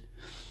Chelmsford,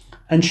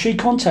 and she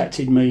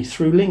contacted me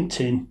through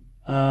LinkedIn.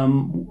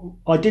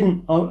 I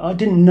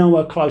didn't know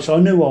her close. I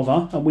knew of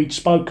her, and we'd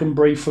spoken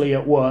briefly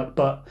at work,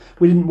 but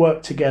we didn't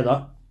work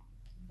together.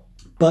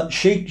 But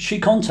she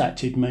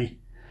contacted me,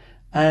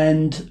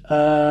 and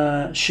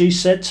she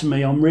said to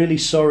me, "I'm really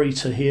sorry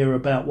to hear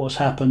about what's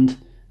happened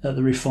at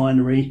the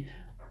refinery.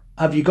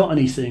 Have you got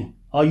anything?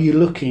 Are you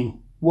looking?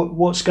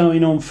 What's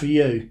going on for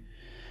you?"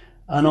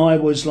 And I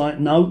was like,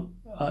 "No,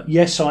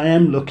 yes, I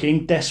am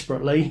looking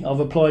desperately. I've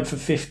applied for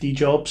 50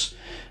 jobs."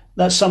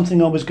 That's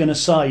something I was going to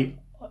say.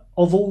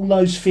 Of all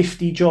those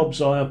 50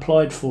 jobs I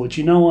applied for,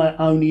 do you know I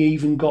only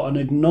even got an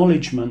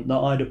acknowledgement that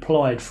I'd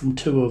applied from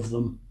 2 of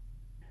them?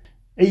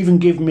 Even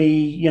give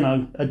me,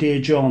 a "Dear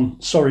John,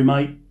 sorry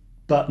mate,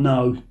 but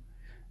no."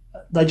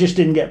 They just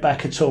didn't get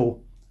back at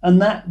all.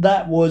 And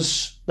that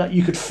was, that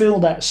you could feel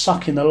that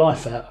sucking the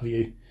life out of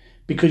you,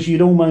 because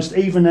you'd almost,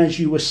 even as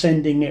you were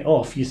sending it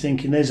off, you're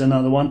thinking, there's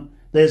another one,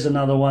 there's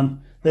another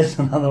one, there's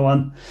another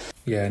one.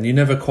 Yeah, and you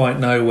never quite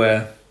know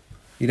where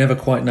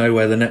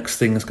the next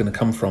thing's going to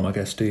come from, I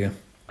guess, do you?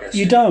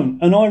 You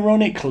don't. And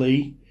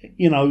ironically,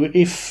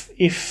 if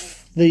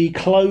the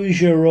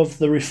closure of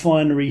the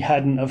refinery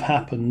hadn't have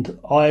happened,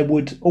 I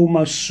would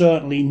almost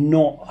certainly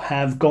not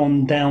have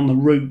gone down the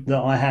route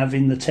that I have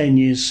in the 10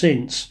 years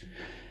since,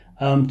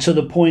 to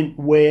the point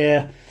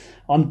where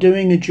I'm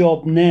doing a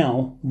job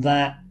now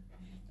that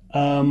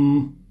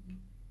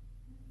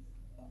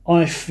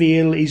I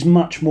feel is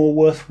much more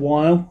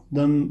worthwhile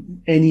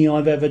than any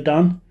I've ever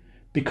done,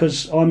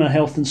 because I'm a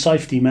health and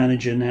safety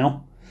manager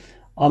now.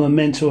 I'm a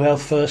mental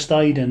health first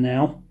aider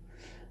now.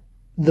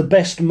 The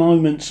best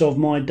moments of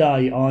my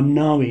day are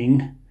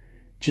knowing,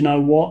 do you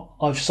know what?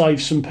 I've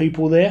saved some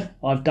people there.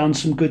 I've done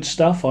some good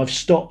stuff. I've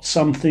stopped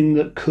something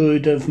that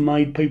could have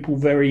made people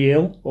very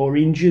ill or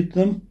injured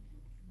them.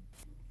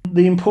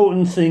 The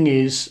important thing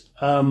is,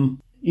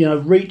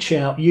 reach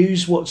out,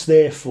 use what's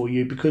there for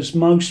you, because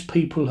most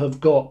people have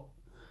got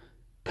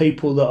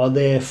people that are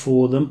there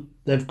for them.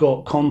 They've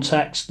got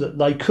contacts that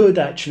they could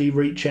actually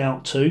reach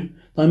out to.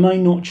 They may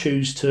not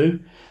choose to,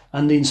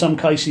 and in some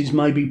cases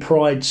maybe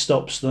pride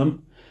stops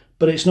them,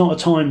 but it's not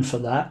a time for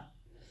that.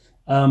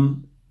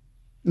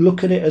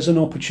 Look at it as an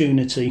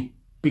opportunity,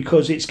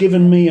 because it's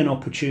given me an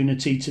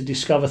opportunity to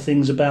discover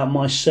things about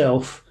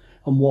myself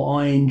and what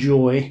I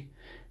enjoy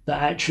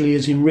that actually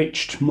has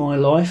enriched my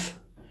life.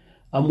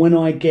 And when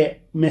I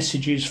get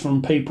messages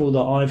from people that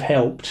I've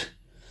helped,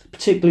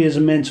 particularly as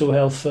a mental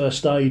health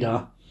first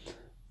aider,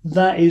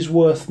 that is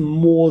worth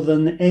more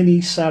than any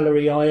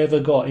salary I ever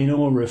got in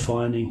oil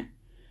refining.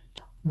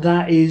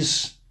 That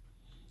is,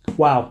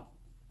 wow.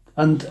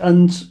 And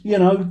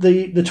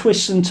the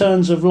twists and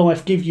turns of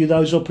life give you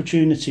those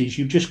opportunities.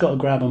 You've just got to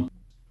grab them.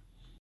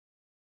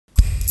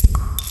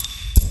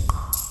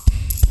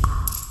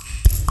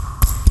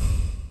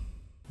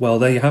 Well,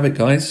 there you have it,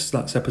 guys.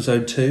 That's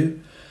episode 2.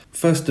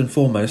 First and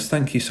foremost,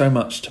 thank you so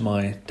much to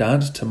my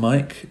dad, to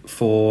Mike,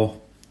 for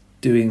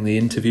doing the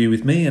interview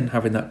with me and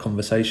having that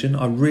conversation.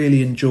 I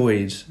really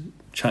enjoyed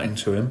chatting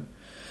to him.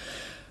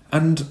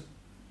 And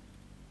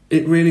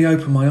it really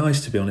opened my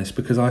eyes, to be honest,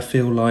 because I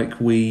feel like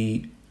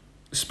we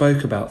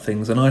spoke about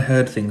things and I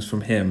heard things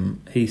from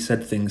him. He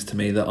said things to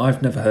me that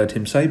I've never heard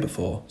him say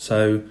before.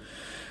 So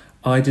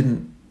I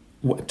didn't,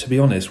 to be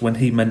honest, when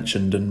he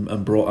mentioned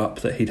and brought up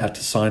that he'd had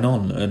to sign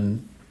on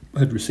and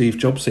had received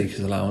job seekers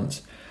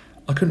allowance,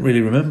 I couldn't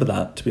really remember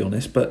that, to be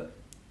honest, but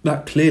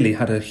that clearly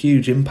had a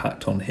huge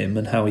impact on him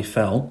and how he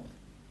felt.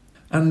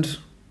 And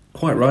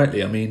quite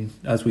rightly, I mean,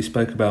 as we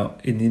spoke about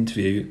in the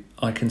interview,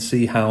 I can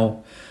see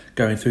how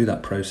going through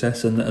that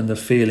process and the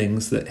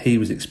feelings that he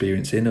was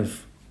experiencing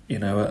of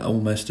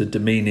almost a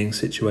demeaning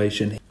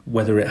situation.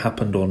 Whether it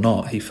happened or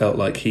not, he felt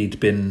like he'd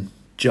been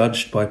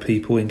judged by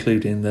people,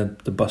 including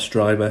the bus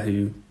driver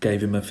who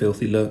gave him a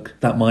filthy look.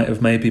 That might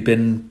have maybe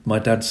been my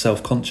dad's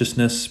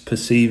self-consciousness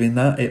perceiving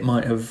that. It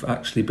might have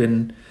actually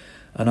been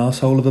an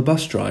arsehole of a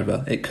bus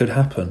driver. It could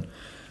happen.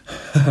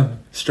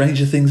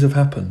 Stranger things have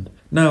happened.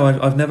 No,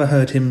 I've never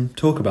heard him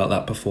talk about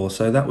that before,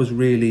 so that was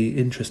really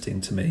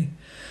interesting to me.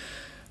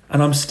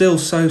 And I'm still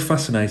so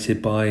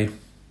fascinated by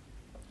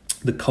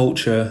the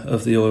culture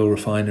of the oil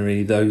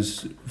refinery,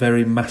 those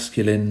very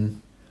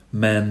masculine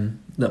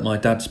men that my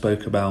dad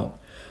spoke about,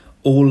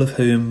 all of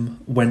whom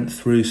went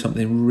through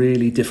something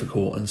really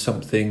difficult and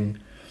something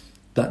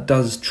that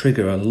does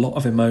trigger a lot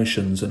of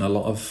emotions and a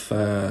lot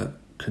of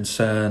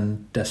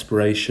concern,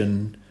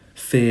 desperation,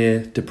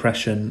 fear,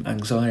 depression,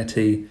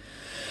 anxiety.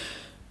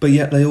 But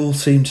yet they all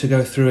seem to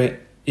go through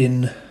it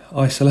in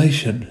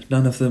isolation.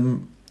 None of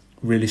them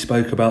really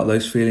spoke about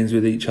those feelings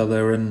with each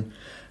other, and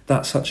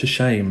that's such a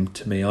shame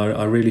to me.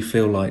 I really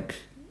feel like,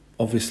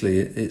 obviously,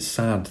 it's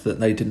sad that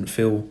they didn't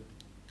feel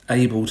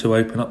able to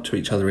open up to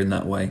each other in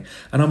that way.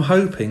 And I'm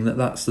hoping that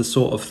that's the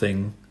sort of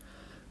thing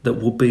that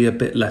will be a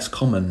bit less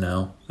common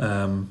now.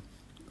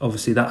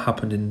 Obviously, that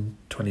happened in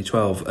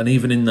 2012. And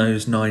even in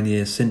those 9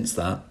 years since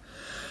that,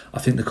 I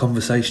think the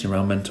conversation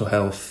around mental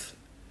health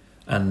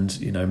and,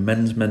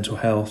 men's mental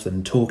health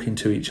and talking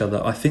to each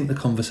other, I think the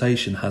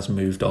conversation has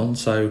moved on.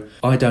 So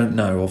I don't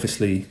know,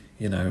 obviously,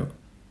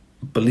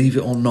 believe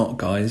it or not,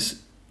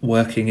 guys,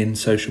 working in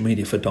social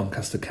media for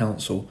Doncaster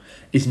Council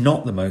is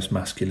not the most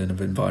masculine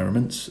of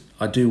environments.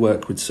 I do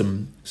work with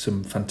some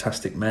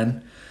fantastic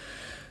men,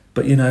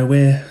 but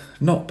we're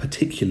not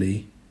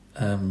particularly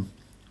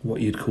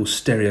what you'd call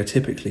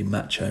stereotypically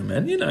macho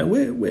men.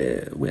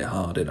 We're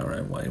hard in our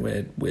own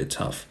way. We're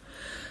tough,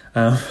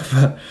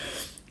 but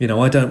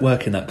I don't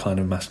work in that kind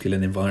of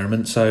masculine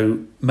environment, so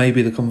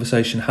maybe the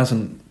conversation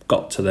hasn't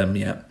got to them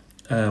yet.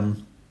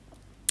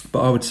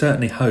 But I would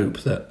certainly hope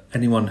that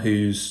anyone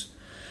who's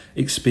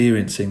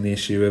experiencing the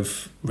issue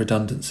of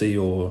redundancy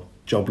or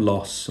job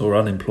loss or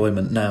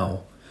unemployment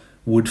now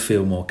would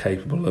feel more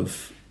capable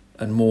of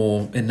and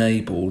more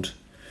enabled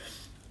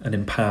and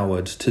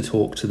empowered to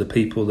talk to the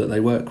people that they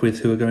work with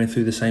who are going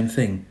through the same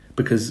thing,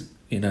 because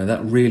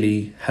that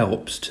really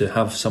helps to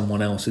have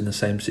someone else in the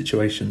same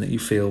situation that you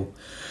feel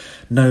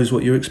knows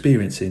what you're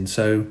experiencing.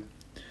 So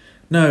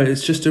no,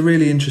 it's just a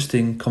really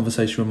interesting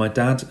conversation with my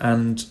dad,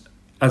 and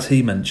as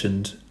he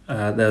mentioned,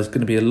 there's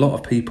going to be a lot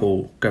of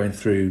people going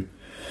through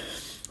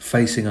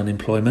facing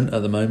unemployment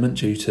at the moment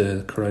due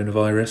to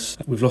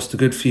coronavirus. We've lost a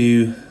good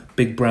few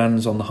big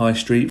brands on the high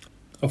street.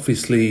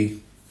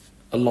 Obviously,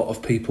 a lot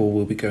of people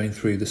will be going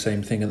through the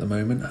same thing at the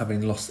moment,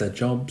 having lost their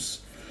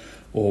jobs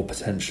or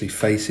potentially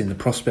facing the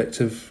prospect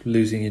of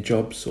losing your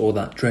jobs, or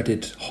that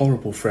dreaded,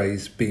 horrible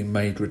phrase, being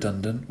made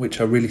redundant,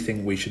 which I really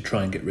think we should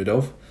try and get rid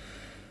of.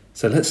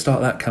 So let's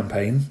start that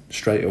campaign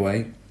straight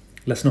away.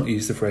 Let's not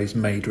use the phrase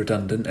made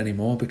redundant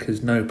anymore,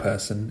 because no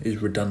person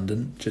is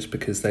redundant just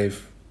because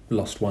they've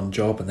lost one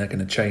job and they're going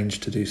to change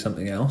to do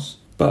something else.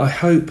 But I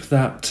hope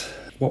that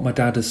what my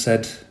dad has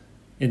said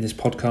in this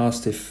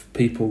podcast, if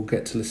people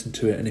get to listen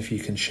to it and if you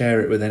can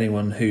share it with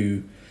anyone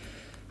who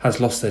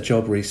has lost their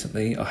job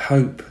recently, I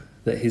hope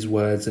that his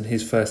words and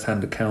his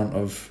first-hand account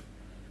of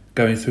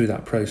going through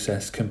that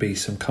process can be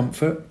some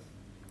comfort.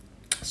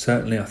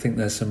 Certainly, I think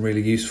there's some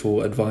really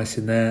useful advice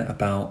in there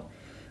about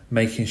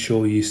making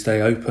sure you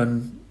stay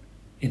open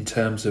in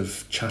terms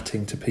of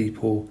chatting to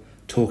people,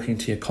 talking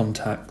to your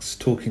contacts,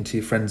 talking to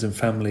your friends and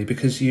family,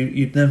 because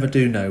you never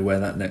do know where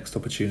that next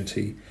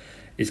opportunity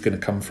is going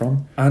to come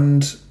from.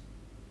 And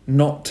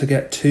not to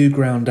get too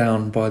ground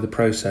down by the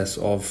process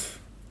of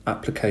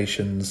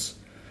applications,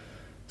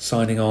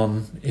 signing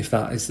on, if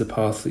that is the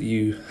path that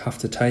you have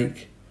to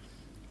take.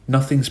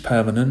 Nothing's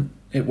permanent.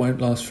 It won't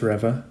last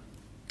forever.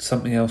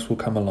 Something else will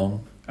come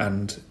along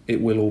and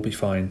it will all be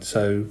fine.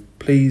 So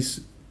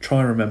please try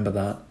and remember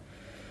that.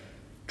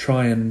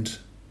 Try and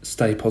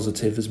stay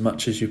positive as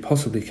much as you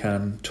possibly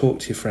can. Talk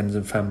to your friends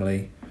and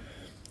family,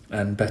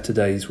 and better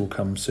days will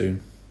come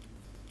soon.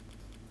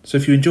 So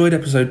if you enjoyed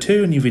episode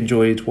 2 and you've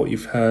enjoyed what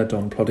you've heard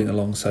on Plodding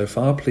Along so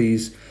far,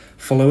 please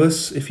follow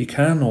us if you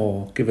can,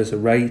 or give us a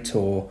rate,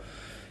 or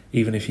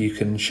even if you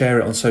can share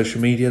it on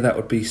social media, that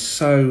would be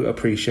so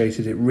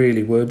appreciated. It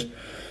really would.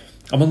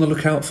 I'm on the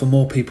lookout for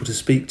more people to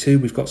speak to.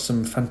 We've got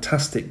some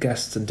fantastic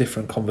guests and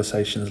different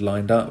conversations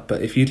lined up.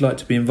 But if you'd like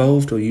to be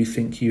involved, or you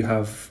think you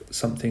have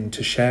something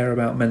to share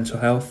about mental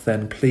health,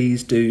 then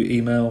please do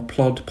email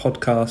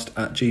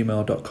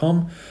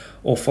plodpodcast@gmail.com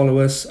or follow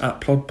us at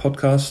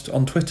plodpodcast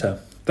on Twitter.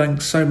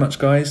 Thanks so much,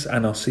 guys,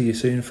 and I'll see you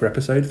soon for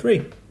episode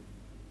 3.